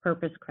general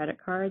purpose credit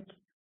cards.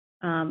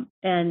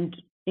 And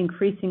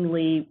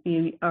increasingly,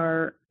 we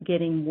are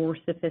getting more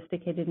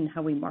sophisticated in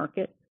how we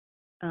market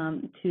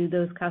to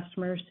those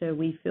customers. So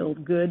we feel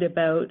good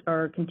about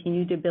our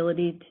continued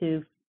ability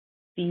to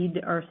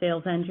feed our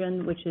sales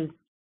engine, which is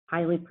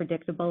highly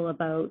predictable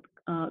about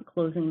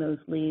closing those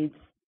leads.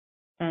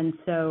 And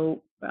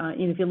so,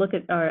 if you look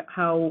at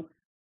how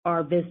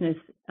our business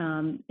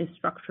is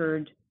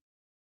structured,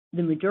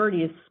 the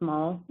majority is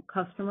small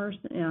customers.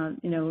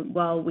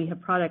 While we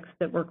have products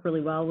that work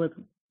really well with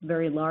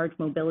very large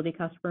mobility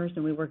customers,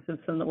 and we work with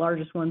some of the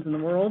largest ones in the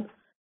world,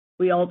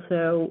 we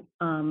also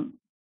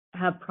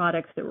have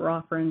products that we're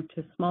offering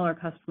to smaller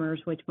customers,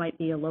 which might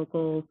be a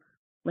local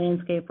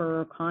landscaper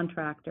or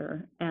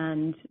contractor,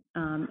 and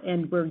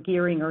we're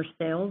gearing our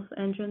sales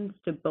engines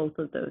to both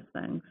of those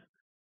things.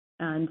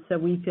 And so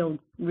we feel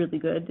really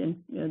good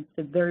and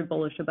very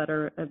bullish about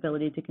our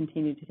ability to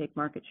continue to take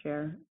market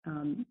share,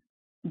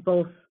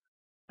 both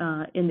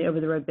in the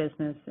over-the-road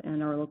business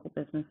and our local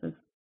businesses.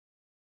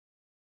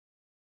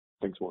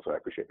 Thanks, Melissa. I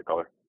appreciate the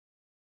color.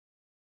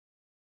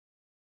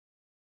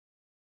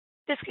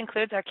 This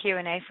concludes our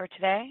Q&A for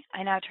today.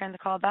 I now turn the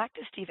call back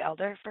to Steve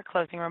Elder for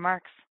closing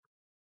remarks.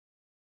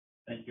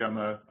 Thank you,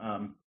 Emma.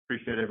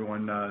 Appreciate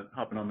everyone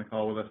hopping on the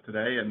call with us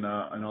today and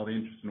all the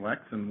interest in WEX,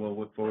 and we'll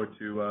look forward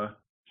to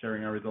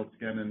sharing our results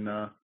again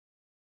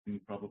in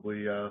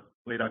probably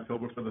late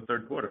October for the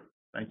third quarter.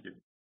 Thank you.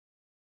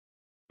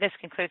 This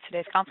concludes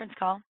today's conference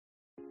call.